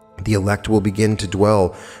 The elect will begin to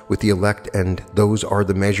dwell with the elect, and those are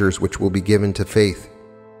the measures which will be given to faith,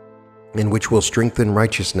 and which will strengthen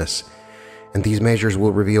righteousness. And these measures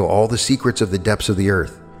will reveal all the secrets of the depths of the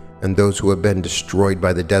earth, and those who have been destroyed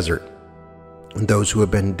by the desert, and those who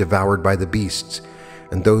have been devoured by the beasts,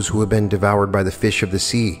 and those who have been devoured by the fish of the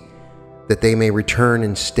sea, that they may return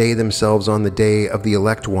and stay themselves on the day of the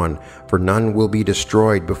elect one. For none will be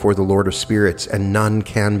destroyed before the Lord of spirits, and none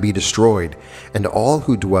can be destroyed. And all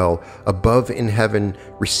who dwell above in heaven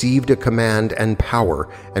received a command and power,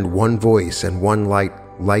 and one voice and one light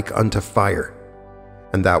like unto fire.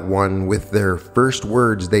 And that one with their first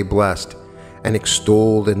words they blessed, and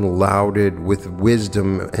extolled and lauded with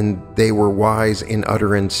wisdom, and they were wise in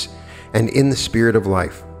utterance and in the spirit of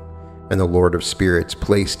life. And the Lord of spirits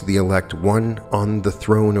placed the elect one on the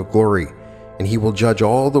throne of glory, and he will judge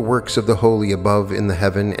all the works of the holy above in the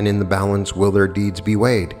heaven, and in the balance will their deeds be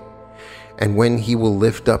weighed. And when he will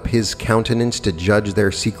lift up his countenance to judge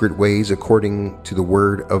their secret ways according to the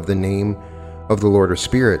word of the name of the Lord of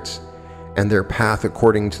spirits, and their path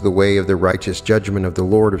according to the way of the righteous judgment of the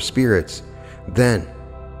Lord of spirits, then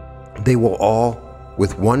they will all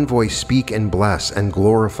with one voice speak and bless and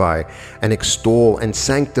glorify and extol and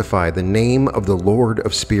sanctify the name of the Lord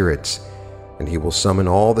of spirits. And he will summon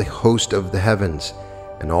all the host of the heavens,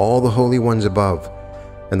 and all the holy ones above,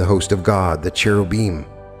 and the host of God, the cherubim,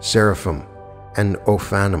 seraphim, and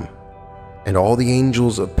ophanim, and all the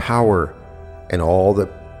angels of power, and all the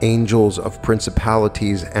angels of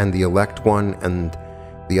principalities, and the elect one, and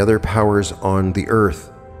the other powers on the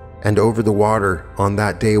earth and over the water, on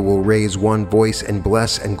that day will raise one voice and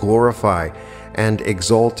bless and glorify and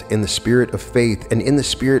exalt in the spirit of faith, and in the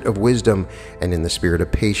spirit of wisdom, and in the spirit of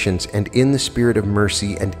patience, and in the spirit of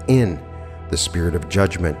mercy, and in the spirit of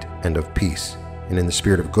judgment and of peace, and in the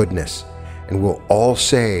spirit of goodness. And will all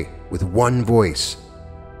say with one voice,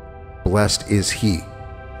 Blessed is he,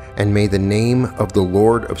 and may the name of the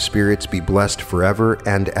Lord of spirits be blessed forever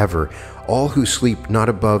and ever. All who sleep not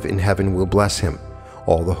above in heaven will bless him.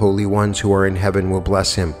 All the holy ones who are in heaven will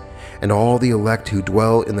bless him, and all the elect who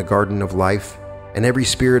dwell in the garden of life, and every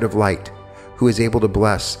spirit of light, who is able to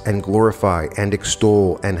bless and glorify and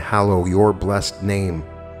extol and hallow your blessed name.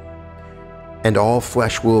 And all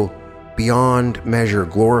flesh will beyond measure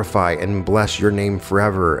glorify and bless your name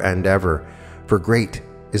forever and ever. For great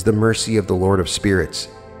is the mercy of the Lord of spirits,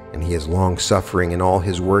 and he is long-suffering in all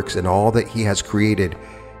his works, and all that he has created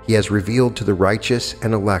he has revealed to the righteous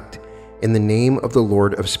and elect in the name of the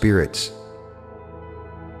Lord of spirits.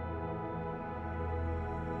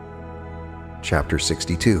 Chapter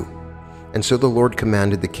 62. And so the Lord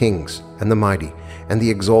commanded the kings, and the mighty, and the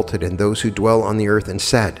exalted, and those who dwell on the earth, and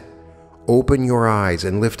said, Open your eyes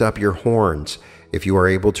and lift up your horns, if you are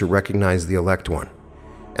able to recognize the elect one.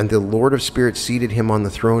 And the Lord of spirits seated him on the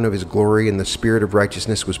throne of his glory, and the spirit of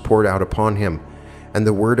righteousness was poured out upon him. And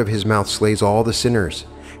the word of his mouth slays all the sinners,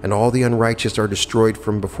 and all the unrighteous are destroyed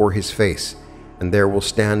from before his face. And there will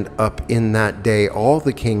stand up in that day all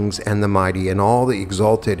the kings and the mighty, and all the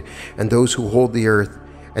exalted, and those who hold the earth,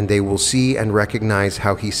 and they will see and recognize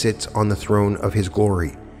how he sits on the throne of his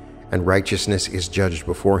glory. And righteousness is judged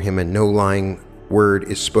before him, and no lying word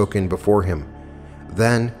is spoken before him.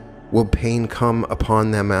 Then will pain come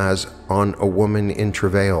upon them as on a woman in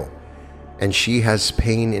travail, and she has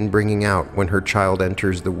pain in bringing out when her child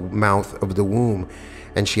enters the mouth of the womb,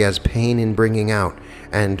 and she has pain in bringing out,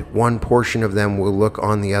 and one portion of them will look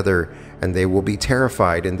on the other, and they will be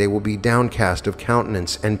terrified, and they will be downcast of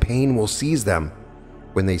countenance, and pain will seize them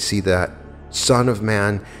when they see that Son of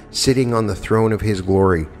Man sitting on the throne of his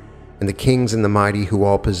glory. And the kings and the mighty who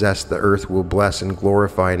all possess the earth will bless and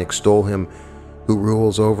glorify and extol him who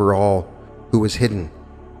rules over all, who was hidden.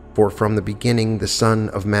 For from the beginning the Son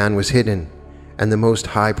of Man was hidden, and the Most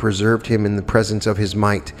High preserved him in the presence of his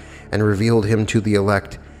might, and revealed him to the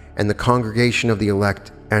elect. And the congregation of the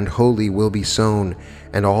elect and holy will be sown,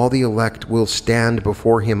 and all the elect will stand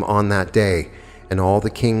before him on that day. And all the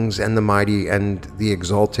kings and the mighty and the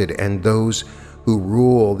exalted and those who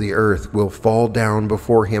rule the earth will fall down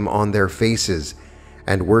before him on their faces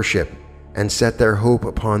and worship, and set their hope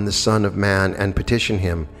upon the Son of Man, and petition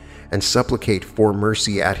him, and supplicate for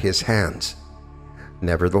mercy at his hands.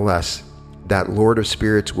 Nevertheless, that Lord of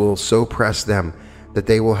spirits will so press them that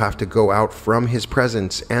they will have to go out from his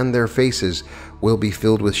presence, and their faces will be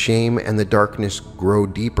filled with shame, and the darkness grow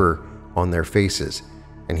deeper on their faces.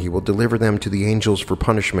 And he will deliver them to the angels for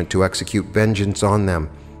punishment, to execute vengeance on them,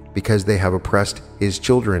 because they have oppressed his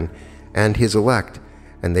children and his elect,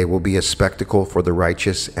 and they will be a spectacle for the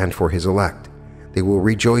righteous and for his elect. They will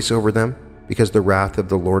rejoice over them, because the wrath of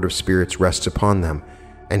the Lord of spirits rests upon them,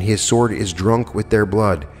 and his sword is drunk with their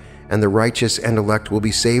blood. And the righteous and elect will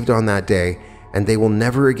be saved on that day, and they will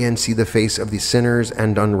never again see the face of the sinners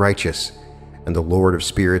and unrighteous. And the Lord of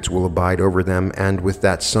spirits will abide over them, and with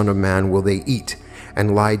that Son of Man will they eat,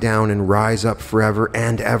 and lie down and rise up forever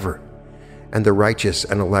and ever. And the righteous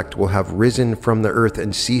and elect will have risen from the earth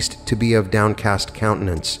and ceased to be of downcast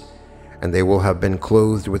countenance, and they will have been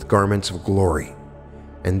clothed with garments of glory.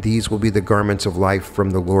 And these will be the garments of life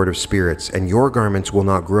from the Lord of spirits, and your garments will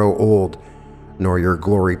not grow old, nor your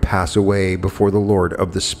glory pass away before the Lord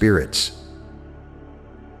of the spirits.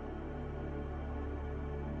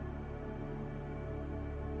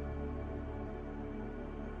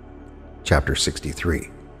 Chapter 63.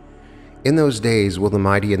 In those days will the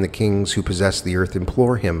mighty and the kings who possess the earth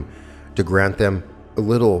implore him to grant them a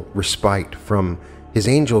little respite from his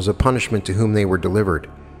angels of punishment to whom they were delivered,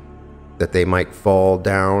 that they might fall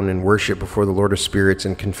down and worship before the Lord of spirits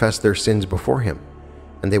and confess their sins before him.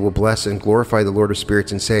 And they will bless and glorify the Lord of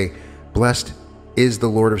spirits and say, Blessed is the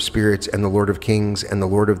Lord of spirits, and the Lord of kings, and the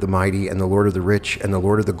Lord of the mighty, and the Lord of the rich, and the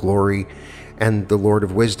Lord of the glory, and the Lord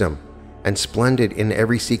of wisdom. And splendid in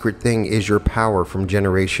every secret thing is your power from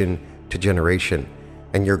generation to generation,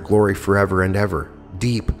 and your glory forever and ever.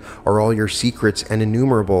 Deep are all your secrets and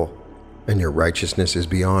innumerable, and your righteousness is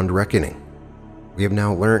beyond reckoning. We have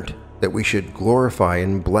now learnt that we should glorify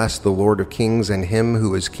and bless the Lord of kings and him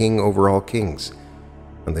who is king over all kings.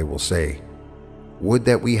 And they will say, Would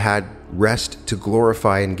that we had rest to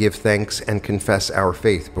glorify and give thanks and confess our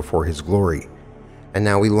faith before his glory. And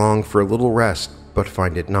now we long for a little rest, but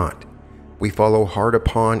find it not. We follow hard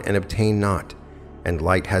upon and obtain not, and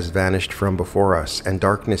light has vanished from before us, and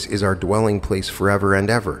darkness is our dwelling place forever and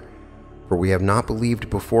ever. For we have not believed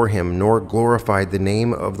before him, nor glorified the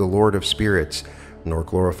name of the Lord of spirits, nor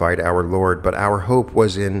glorified our Lord, but our hope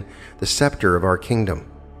was in the scepter of our kingdom,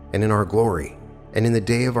 and in our glory, and in the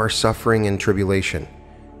day of our suffering and tribulation.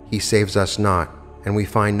 He saves us not, and we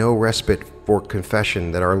find no respite for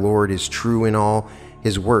confession that our Lord is true in all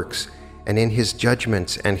his works, and in his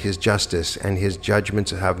judgments and his justice, and his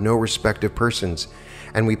judgments have no respect of persons.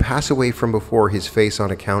 And we pass away from before his face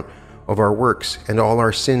on account of our works, and all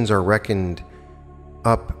our sins are reckoned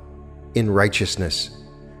up in righteousness.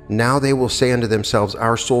 Now they will say unto themselves,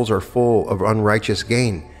 Our souls are full of unrighteous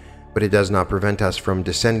gain, but it does not prevent us from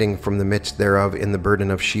descending from the midst thereof in the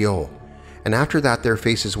burden of Sheol. And after that their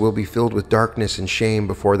faces will be filled with darkness and shame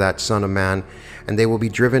before that Son of Man, and they will be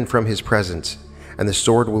driven from his presence, and the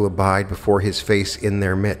sword will abide before his face in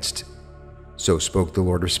their midst. So spoke the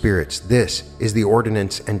Lord of spirits. This is the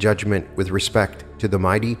ordinance and judgment with respect to the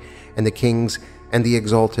mighty and the kings, and the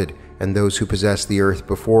exalted, and those who possess the earth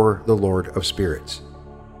before the Lord of spirits.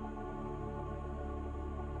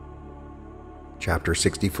 Chapter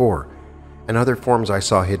 64. And other forms I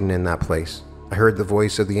saw hidden in that place. I heard the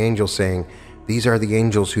voice of the angel saying, "These are the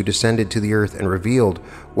angels who descended to the earth and revealed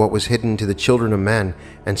what was hidden to the children of men,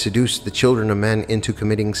 and seduced the children of men into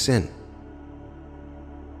committing sin."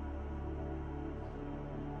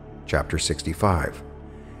 Chapter 65.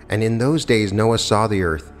 And in those days Noah saw the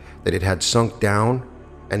earth, that it had sunk down,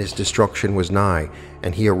 and its destruction was nigh.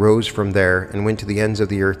 And he arose from there, and went to the ends of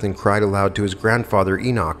the earth, and cried aloud to his grandfather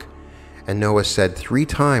Enoch. And Noah said 3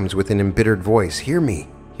 times with an embittered voice, "Hear me,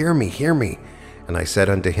 hear me, hear me." And I said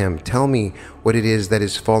unto him, "Tell me what it is that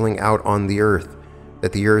is falling out on the earth,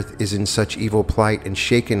 that the earth is in such evil plight and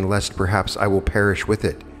shaken, lest perhaps I will perish with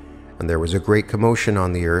it." And there was a great commotion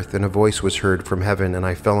on the earth, and a voice was heard from heaven, and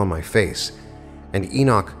I fell on my face. And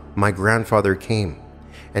Enoch my grandfather came,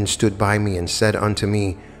 and stood by me, and said unto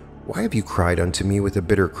me, "Why have you cried unto me with a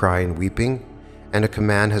bitter cry and weeping? And a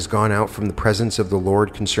command has gone out from the presence of the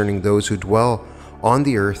Lord concerning those who dwell on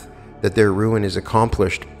the earth, that their ruin is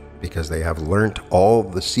accomplished, because they have learnt all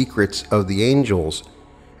the secrets of the angels,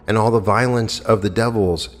 and all the violence of the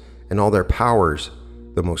devils, and all their powers,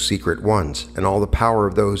 the most secret ones, and all the power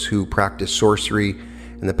of those who practice sorcery,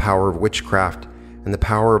 and the power of witchcraft, and the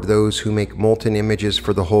power of those who make molten images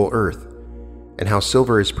for the whole earth, and how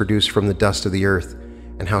silver is produced from the dust of the earth,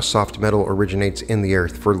 and how soft metal originates in the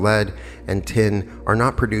earth. For lead and tin are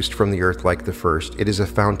not produced from the earth like the first. It is a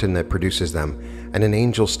fountain that produces them, and an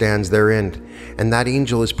angel stands therein, and that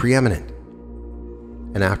angel is preeminent.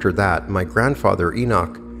 And after that, my grandfather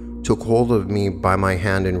Enoch took hold of me by my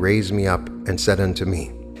hand, and raised me up, and said unto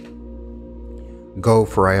me, "Go,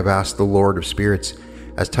 for I have asked the Lord of spirits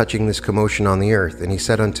as touching this commotion on the earth." And he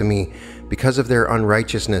said unto me, "Because of their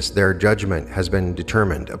unrighteousness their judgment has been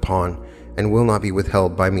determined upon, and will not be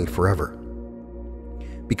withheld by me forever.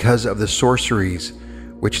 Because of the sorceries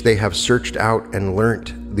which they have searched out and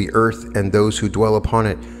learnt, the earth and those who dwell upon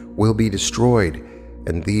it will be destroyed,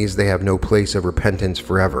 and these they have no place of repentance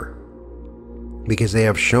forever. Because they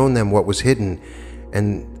have shown them what was hidden,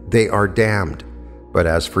 and they are damned. But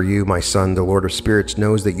as for you, my son, the Lord of spirits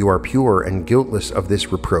knows that you are pure and guiltless of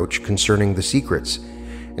this reproach concerning the secrets.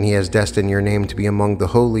 And he has destined your name to be among the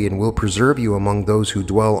holy, and will preserve you among those who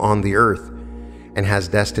dwell on the earth, and has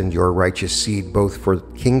destined your righteous seed both for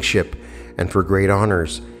kingship and for great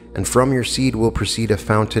honors. And from your seed will proceed a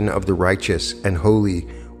fountain of the righteous and holy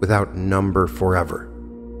without number forever."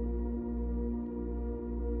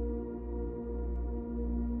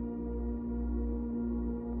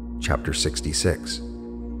 Chapter 66.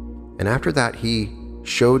 And after that he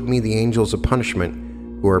showed me the angels of punishment,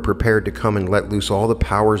 who are prepared to come and let loose all the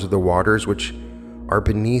powers of the waters which are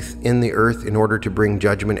beneath in the earth, in order to bring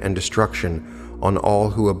judgment and destruction on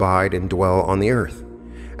all who abide and dwell on the earth.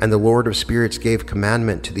 And the Lord of spirits gave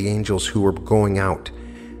commandment to the angels who were going out,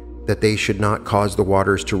 that they should not cause the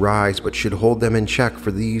waters to rise, but should hold them in check,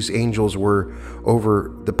 for these angels were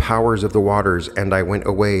over the powers of the waters. And I went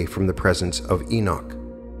away from the presence of Enoch.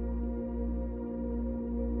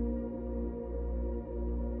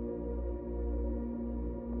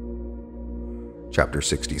 Chapter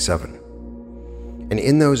 67. And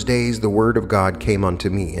in those days the word of God came unto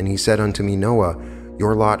me, and he said unto me, "Noah,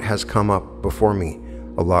 your lot has come up before me,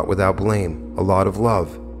 a lot without blame, a lot of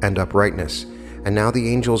love and uprightness. And now the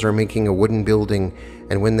angels are making a wooden building,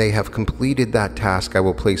 and when they have completed that task, I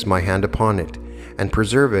will place my hand upon it, and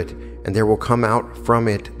preserve it, and there will come out from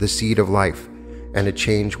it the seed of life, and a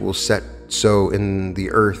change will set so in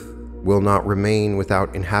the earth will not remain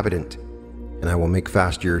without inhabitant. And I will make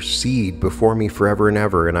fast your seed before me forever and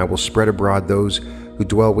ever, and I will spread abroad those who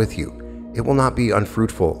dwell with you. It will not be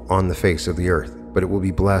unfruitful on the face of the earth, but it will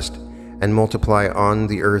be blessed, and multiply on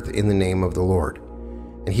the earth in the name of the Lord.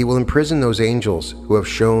 And he will imprison those angels who have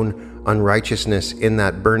shown unrighteousness in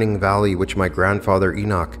that burning valley which my grandfather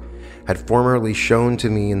Enoch had formerly shown to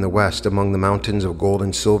me in the west, among the mountains of gold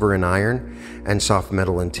and silver and iron, and soft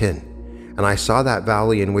metal and tin. And I saw that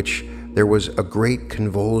valley in which there was a great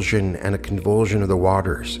convulsion, and a convulsion of the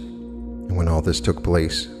waters. And when all this took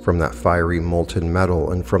place, from that fiery molten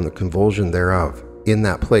metal, and from the convulsion thereof, in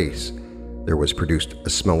that place there was produced a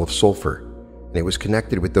smell of sulfur, and it was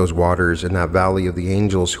connected with those waters, and that valley of the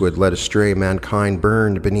angels who had led astray mankind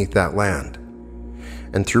burned beneath that land.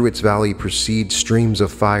 And through its valley proceed streams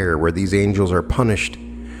of fire, where these angels are punished,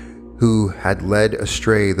 who had led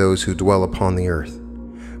astray those who dwell upon the earth.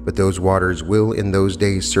 But those waters will in those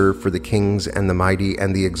days serve for the kings and the mighty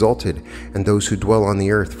and the exalted, and those who dwell on the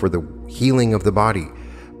earth, for the healing of the body,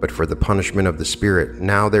 but for the punishment of the spirit.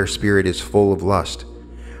 Now their spirit is full of lust.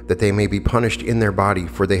 that they may be punished in their body,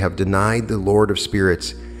 for they have denied the Lord of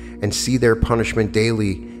spirits, and see their punishment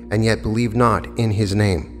daily, and yet believe not in his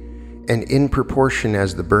name. And in proportion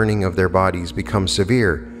as the burning of their bodies becomes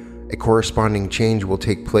severe, a corresponding change will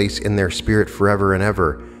take place in their spirit forever and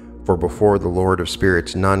ever. For before the Lord of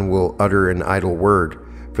spirits none will utter an idle word,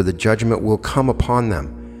 for the judgment will come upon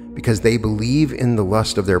them, because they believe in the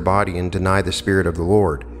lust of their body and deny the Spirit of the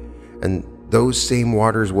Lord. And those same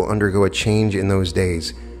waters will undergo a change in those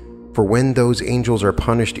days. For when those angels are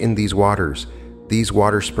punished in these water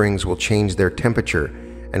springs will change their temperature,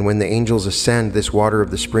 and when the angels ascend, this water of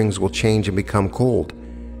the springs will change and become cold.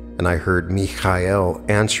 And I heard Michael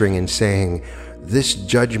answering and saying, This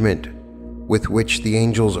judgment with which the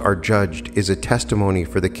angels are judged is a testimony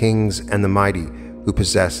for the kings and the mighty who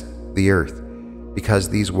possess the earth, because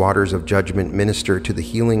these waters of judgment minister to the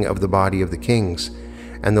healing of the body of the kings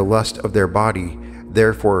and the lust of their body.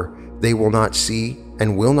 Therefore they will not see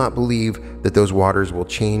and will not believe that those waters will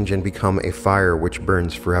change and become a fire which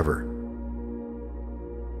burns forever.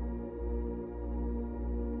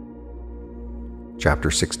 Chapter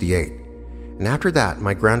 68. And after that,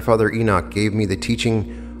 my grandfather Enoch gave me the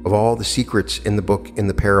teaching of all the secrets in the book in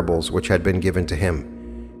the parables which had been given to him.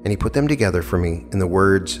 And he put them together for me in the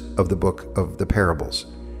words of the book of the parables.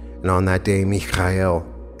 And on that day, Michael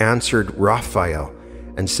answered Raphael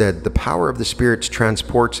and said, The power of the spirits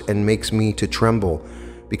transports and makes me to tremble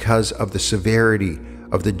because of the severity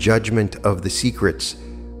of the judgment of the secrets,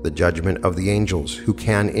 the judgment of the angels, who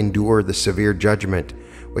can endure the severe judgment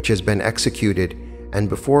which has been executed, and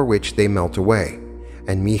before which they melt away.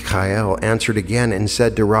 And Michael answered again and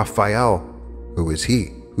said to Raphael, Who is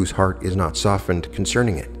he whose heart is not softened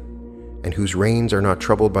concerning it, and whose reins are not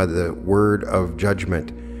troubled by the word of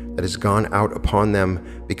judgment that has gone out upon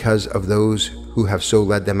them because of those who have so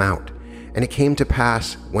led them out? And it came to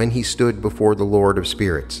pass, when he stood before the Lord of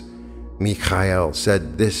spirits, Michael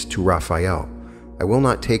said this to Raphael, I will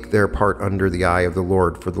not take their part under the eye of the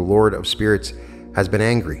Lord, for the Lord of spirits has been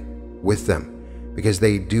angry with them, because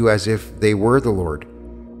they do as if they were the Lord.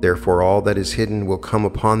 Therefore all that is hidden will come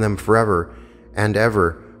upon them forever and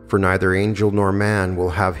ever, for neither angel nor man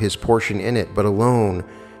will have his portion in it, but alone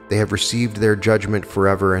they have received their judgment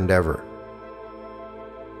forever and ever.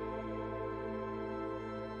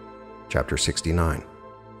 Chapter 69.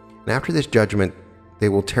 And after this judgment they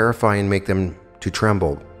will terrify and make them to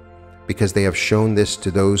tremble, because they have shown this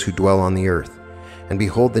to those who dwell on the earth. And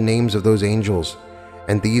behold the names of those angels,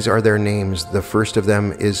 and these are their names. The first of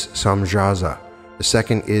them is Samjaza, the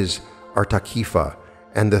second is Artakifa,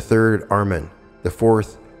 and the third Armen, the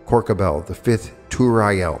fourth Korkabel, the fifth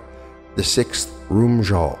Turael, the sixth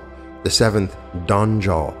Rumjal, the seventh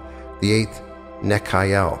Donjal, the eighth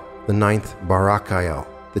Nekael, the ninth Barakael,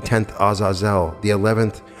 the 10th Azazel, the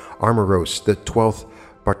 11th Armoros, the 12th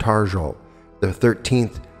Bartarjal, the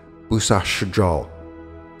 13th Busashjal,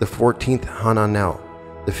 the 14th Hananel,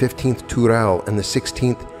 the 15th Turel, and the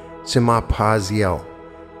 16th Simapaziel,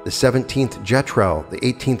 the 17th Jetrel, the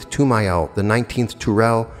 18th Tumael, the 19th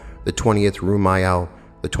Turel, the 20th Rumael,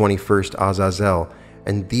 the 21st Azazel.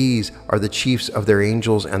 And these are the chiefs of their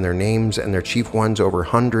angels, and their names, and their chief ones over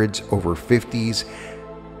hundreds, over 50s,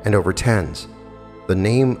 and over 10s. The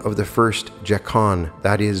name of the first Jekon,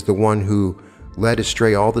 that is, the one who led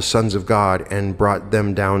astray all the sons of God, and brought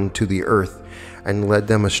them down to the earth, and led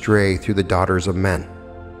them astray through the daughters of men.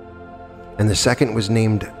 And the second was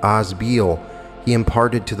named Asbeel. He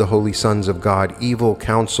imparted to the holy sons of God evil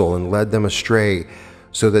counsel, and led them astray,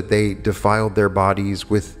 so that they defiled their bodies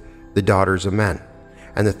with the daughters of men.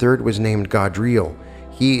 And the third was named Gadriel.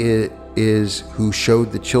 He is who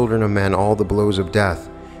showed the children of men all the blows of death,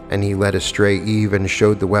 and he led astray Eve, and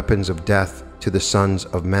showed the weapons of death to the sons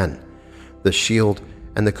of men, the shield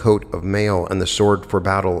and the coat of mail, and the sword for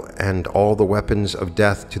battle, and all the weapons of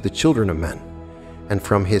death to the children of men. And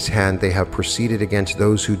from his hand they have proceeded against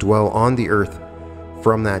those who dwell on the earth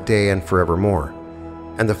from that day and forevermore.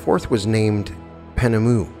 And the fourth was named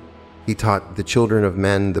Penemu. He taught the children of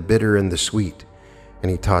men the bitter and the sweet,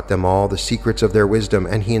 and he taught them all the secrets of their wisdom,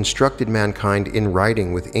 and he instructed mankind in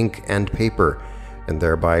writing with ink and paper, and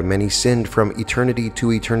thereby many sinned from eternity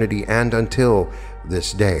to eternity and until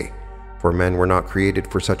this day. For men were not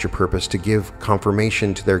created for such a purpose, to give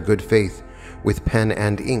confirmation to their good faith with pen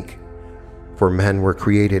and ink. For men were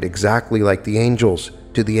created exactly like the angels,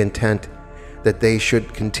 to the intent that they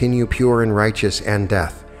should continue pure and righteous, and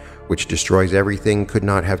death, which destroys everything, could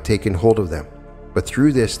not have taken hold of them. But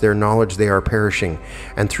through this their knowledge they are perishing,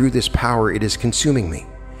 and through this power it is consuming me.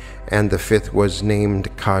 And the fifth was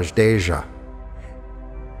named Kajdeja.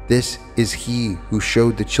 This is he who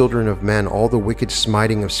showed the children of men all the wicked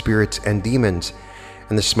smiting of spirits and demons,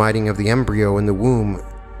 and the smiting of the embryo in the womb,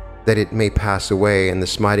 that it may pass away, and the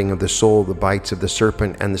smiting of the soul, the bites of the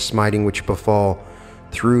serpent, and the smiting which befall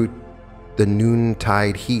through the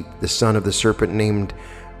noontide heat, the son of the serpent named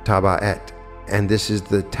Tabaet. And this is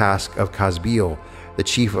the task of Casbiel, the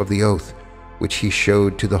chief of the oath, which he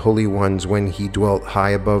showed to the holy ones when he dwelt high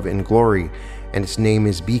above in glory, and its name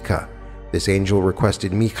is Bika. This angel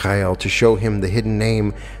requested Michael to show him the hidden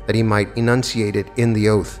name, that he might enunciate it in the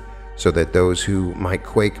oath, so that those who might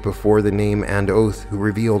quake before the name and oath, who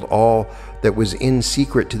revealed all that was in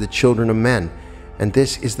secret to the children of men. And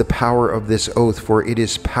this is the power of this oath, for it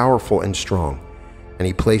is powerful and strong. And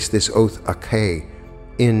he placed this oath Akhe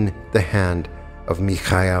in the hand of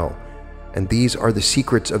Michael. And these are the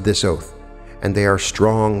secrets of this oath, and they are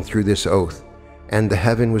strong through this oath. And the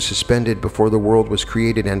heaven was suspended before the world was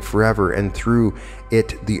created, and forever, and through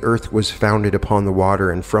it the earth was founded upon the water,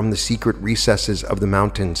 and from the secret recesses of the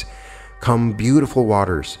mountains come beautiful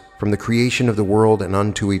waters, from the creation of the world and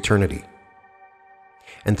unto eternity.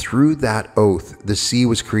 And through that oath the sea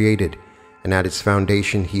was created, and at its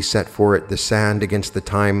foundation he set for it the sand against the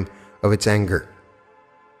time of its anger.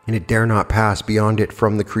 And it dare not pass beyond it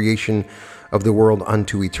from the creation of the world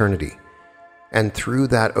unto eternity. And through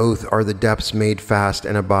that oath are the depths made fast,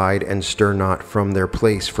 and abide and stir not from their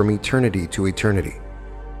place from eternity to eternity.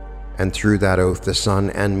 And through that oath the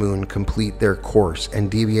sun and moon complete their course,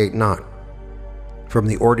 and deviate not from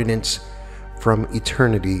the ordinance from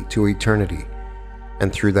eternity to eternity.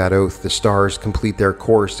 And through that oath the stars complete their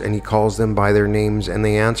course, and he calls them by their names, and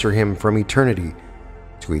they answer him from eternity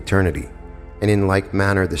to eternity. And in like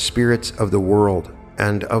manner the spirits of the world,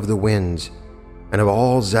 and of the winds, and of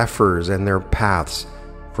all zephyrs and their paths,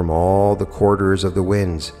 from all the quarters of the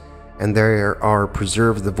winds. And there are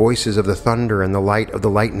preserved the voices of the thunder, and the light of the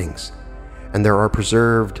lightnings. And there are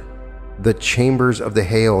preserved the chambers of the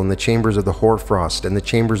hail, and the chambers of the hoarfrost, and the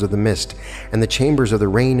chambers of the mist, and the chambers of the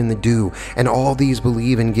rain and the dew. And all these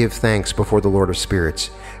believe and give thanks before the Lord of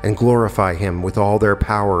spirits, and glorify him with all their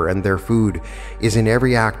power. And their food is in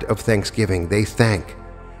every act of thanksgiving. They thank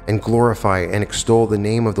and glorify and extol the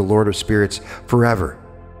name of the Lord of spirits forever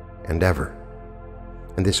and ever.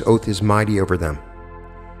 And this oath is mighty over them.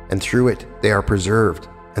 And through it they are preserved,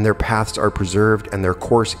 and their paths are preserved, and their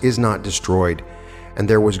course is not destroyed. And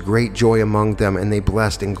there was great joy among them, and they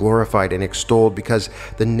blessed and glorified and extolled, because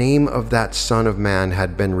the name of that Son of Man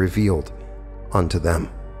had been revealed unto them.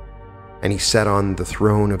 And he sat on the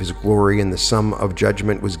throne of his glory, and the sum of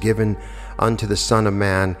judgment was given unto the Son of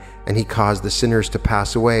Man, and he caused the sinners to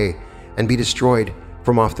pass away and be destroyed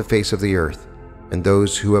from off the face of the earth. And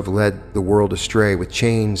those who have led the world astray with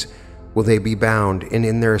chains will they be bound, and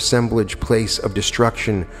in their assemblage place of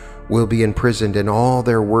destruction will be imprisoned, and all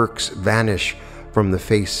their works vanish from the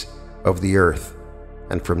face of the earth.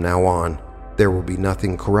 And from now on there will be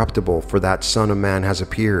nothing corruptible, for that Son of Man has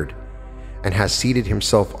appeared, and has seated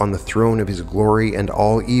himself on the throne of his glory, and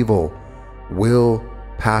all evil will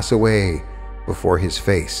pass away before his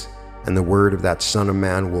face, and the word of that Son of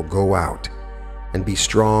Man will go out, and be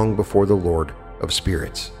strong before the Lord of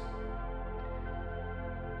spirits.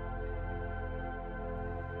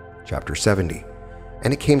 Chapter 70.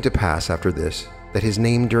 And it came to pass after this, that his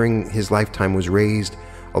name during his lifetime was raised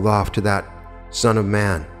aloft to that Son of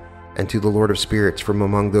Man, and to the Lord of spirits from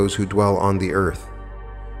among those who dwell on the earth.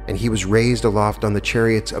 And he was raised aloft on the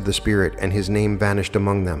chariots of the Spirit, and his name vanished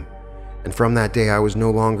among them. And from that day I was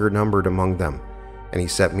no longer numbered among them. And he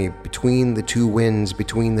set me between the two winds,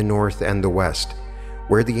 between the north and the west,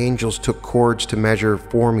 where the angels took cords to measure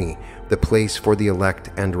for me the place for the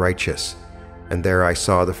elect and righteous. And there I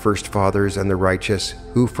saw the first fathers and the righteous,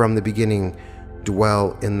 who from the beginning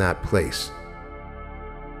dwell in that place.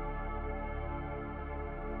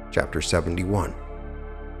 Chapter 71.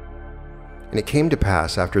 And it came to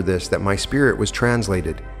pass after this that my spirit was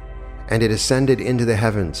translated, and it ascended into the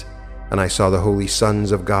heavens, and I saw the holy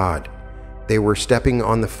sons of God. They were stepping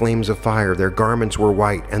on the flames of fire. Their garments were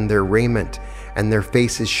white, and their raiment and their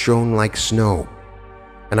faces shone like snow.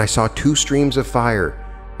 And I saw two streams of fire,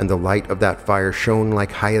 and the light of that fire shone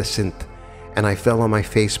like hyacinth. And I fell on my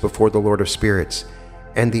face before the Lord of spirits.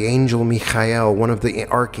 And the angel Michael, one of the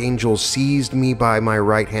archangels, seized me by my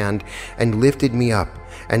right hand, and lifted me up,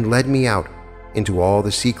 and led me out into all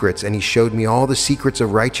the secrets. And he showed me all the secrets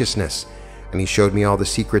of righteousness. And he showed me all the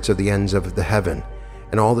secrets of the ends of the heaven,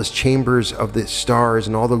 and all the chambers of the stars,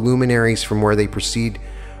 and all the luminaries from where they proceed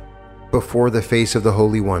before the face of the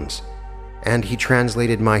holy ones. And he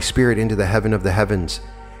translated my spirit into the heaven of the heavens.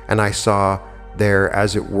 And I saw there,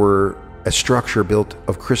 as it were, a structure built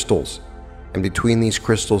of crystals, and between these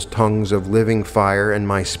crystals tongues of living fire. And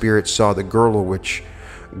my spirit saw the girdle which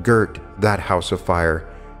girt that house of fire,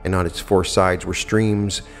 and on its 4 sides were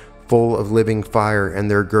streams full of living fire, and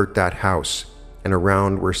there girt that house. And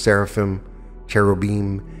around were seraphim,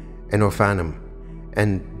 cherubim, and ophanim.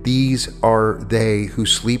 And these are they who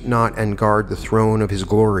sleep not and guard the throne of his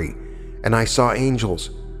glory. And I saw angels,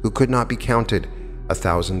 who could not be counted,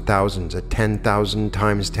 1,000 thousands, 10,000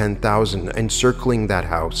 times 10,000, encircling that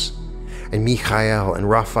house. And Michael, and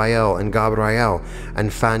Raphael, and Gabriel,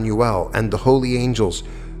 and Phanuel, and the holy angels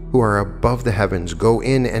who are above the heavens go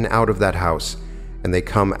in and out of that house. And they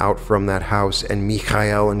come out from that house, and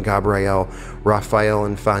Michael and Gabriel, Raphael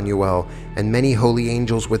and Phanuel, and many holy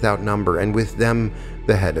angels without number, and with them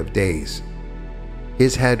the head of days.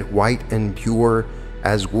 His head white and pure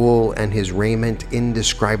as wool, and his raiment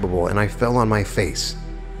indescribable. And I fell on my face,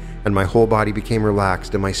 and my whole body became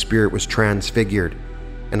relaxed, and my spirit was transfigured.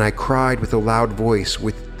 And I cried with a loud voice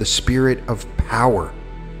with the spirit of power,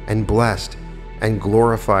 and blessed, and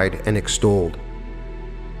glorified, and extolled.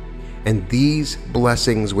 And these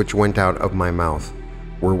blessings which went out of my mouth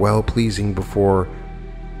were well-pleasing before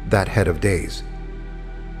that head of days.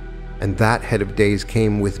 And that head of days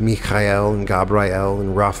came with Michael and Gabriel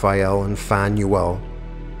and Raphael and Phanuel,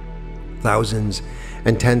 thousands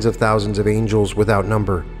and tens of thousands of angels without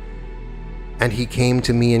number. And he came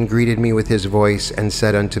to me and greeted me with his voice, and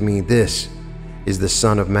said unto me, This is the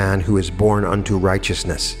Son of Man, who is born unto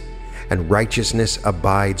righteousness, and righteousness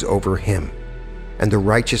abides over him. And the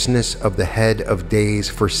righteousness of the head of days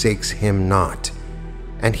forsakes him not.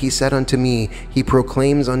 And he said unto me, He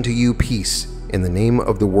proclaims unto you peace in the name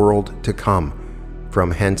of the world to come.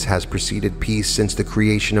 From hence has proceeded peace since the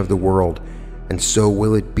creation of the world, and so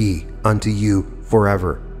will it be unto you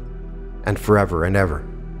forever and ever.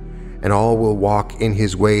 And all will walk in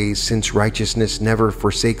his ways, since righteousness never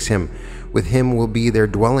forsakes him. With him will be their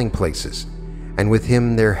dwelling places, and with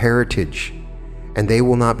him their heritage. And they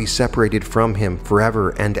will not be separated from him forever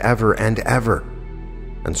and ever.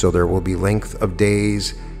 And so there will be length of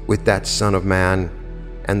days with that Son of Man,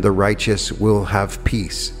 and the righteous will have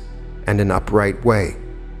peace and an upright way,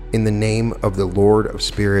 in the name of the Lord of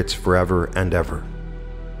spirits forever and ever.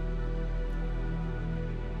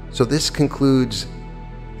 So this concludes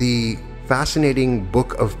the fascinating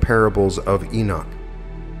book of parables of Enoch.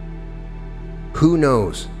 Who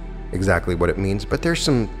knows exactly what it means, but there's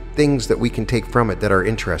some things that we can take from it that are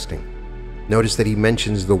interesting. Notice that he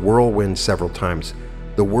mentions the whirlwind several times.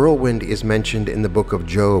 The whirlwind is mentioned in the book of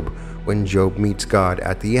Job, when Job meets God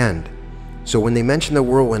at the end. So when they mention the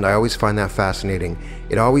whirlwind, I always find that fascinating.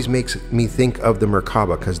 It always makes me think of the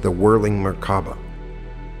Merkaba, because the whirling Merkaba.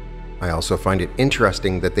 I also find it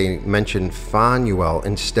interesting that they mention Phanuel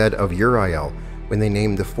instead of Uriel when they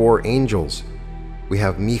name the 4 angels. We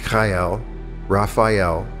have Michael,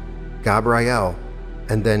 Raphael, Gabriel,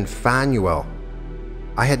 and then Phanuel.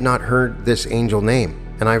 I had not heard this angel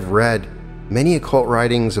name, and I've read many occult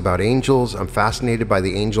writings about angels. I'm fascinated by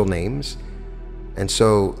the angel names. And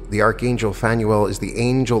so the archangel Phanuel is the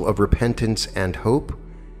angel of repentance and hope.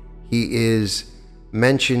 He is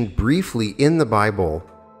mentioned briefly in the Bible.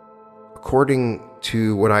 According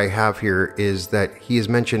to what I have here, is that he is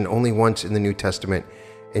mentioned only once in the New Testament.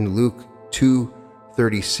 In Luke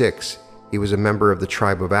 2:36, he was a member of the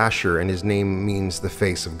tribe of Asher, and his name means the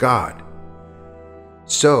face of God.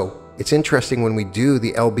 So it's interesting, when we do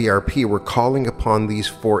the LBRP, we're calling upon these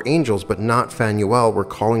 4 angels, but not Phanuel. We're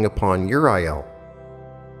calling upon Uriel.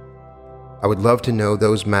 I would love to know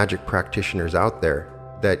those magic practitioners out there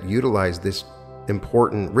that utilize this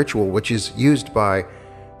important ritual, which is used by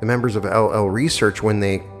the members of LL Research when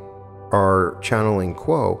they are channeling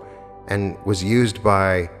Quo, and was used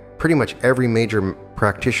by pretty much every major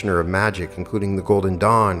practitioner of magic, including the Golden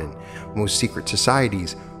Dawn and most secret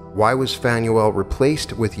societies. Why was Phanuel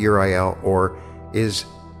replaced with Uriel, or is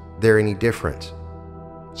there any difference?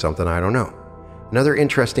 Something I don't know. Another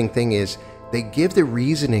interesting thing is they give the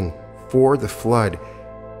reasoning for the flood,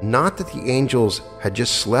 not that the angels had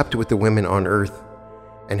just slept with the women on earth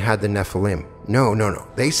and had the Nephilim. No.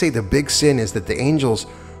 They say the big sin is that the angels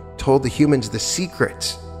told the humans the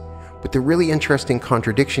secrets. But the really interesting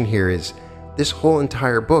contradiction here is this whole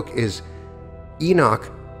entire book is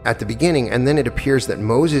Enoch at the beginning, and then it appears that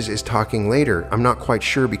Moses is talking later. I'm not quite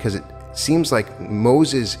sure, because it seems like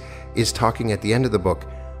Moses is talking at the end of the book.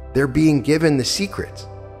 They're being given the secrets.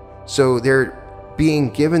 So they're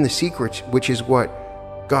being given the secrets, which is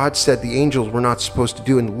what God said the angels were not supposed to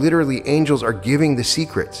do, and literally angels are giving the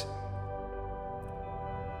secrets.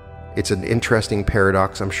 It's an interesting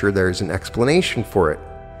paradox. I'm sure there's an explanation for it.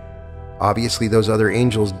 Obviously, those other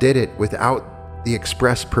angels did it without the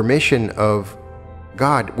express permission of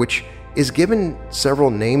God, which is given several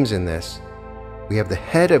names in this. We have the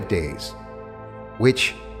head of days,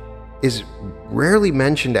 which is rarely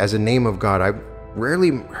mentioned as a name of God. I've rarely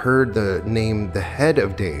heard the name the head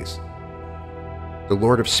of days. The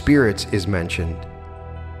Lord of Spirits is mentioned.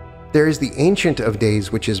 There is the Ancient of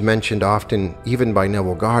Days, which is mentioned often even by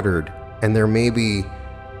Neville Goddard, and there may be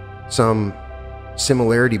some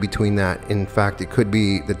similarity between that. In fact, it could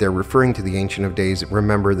be that they're referring to the Ancient of Days.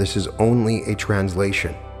 Remember, this is only a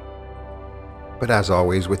translation. But as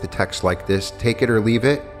always, with a text like this, take it or leave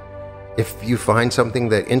it. If you find something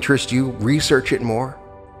that interests you, research it more.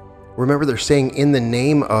 Remember, they're saying in the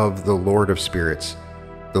name of the Lord of Spirits.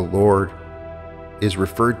 The Lord is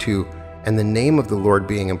referred to, and the name of the Lord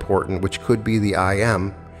being important, which could be the I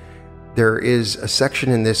Am. There is a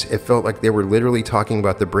section in this, it felt like they were literally talking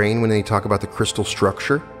about the brain when they talk about the crystal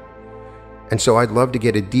structure. And so I'd love to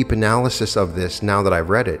get a deep analysis of this now that I've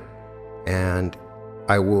read it. And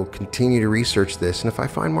I will continue to research this, and if I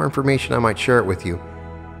find more information, I might share it with you.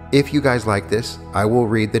 If you guys like this, I will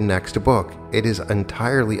read the next book. It is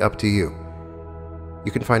entirely up to you.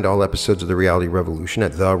 You can find all episodes of The Reality Revolution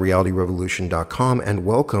at therealityrevolution.com, and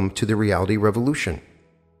welcome to The Reality Revolution.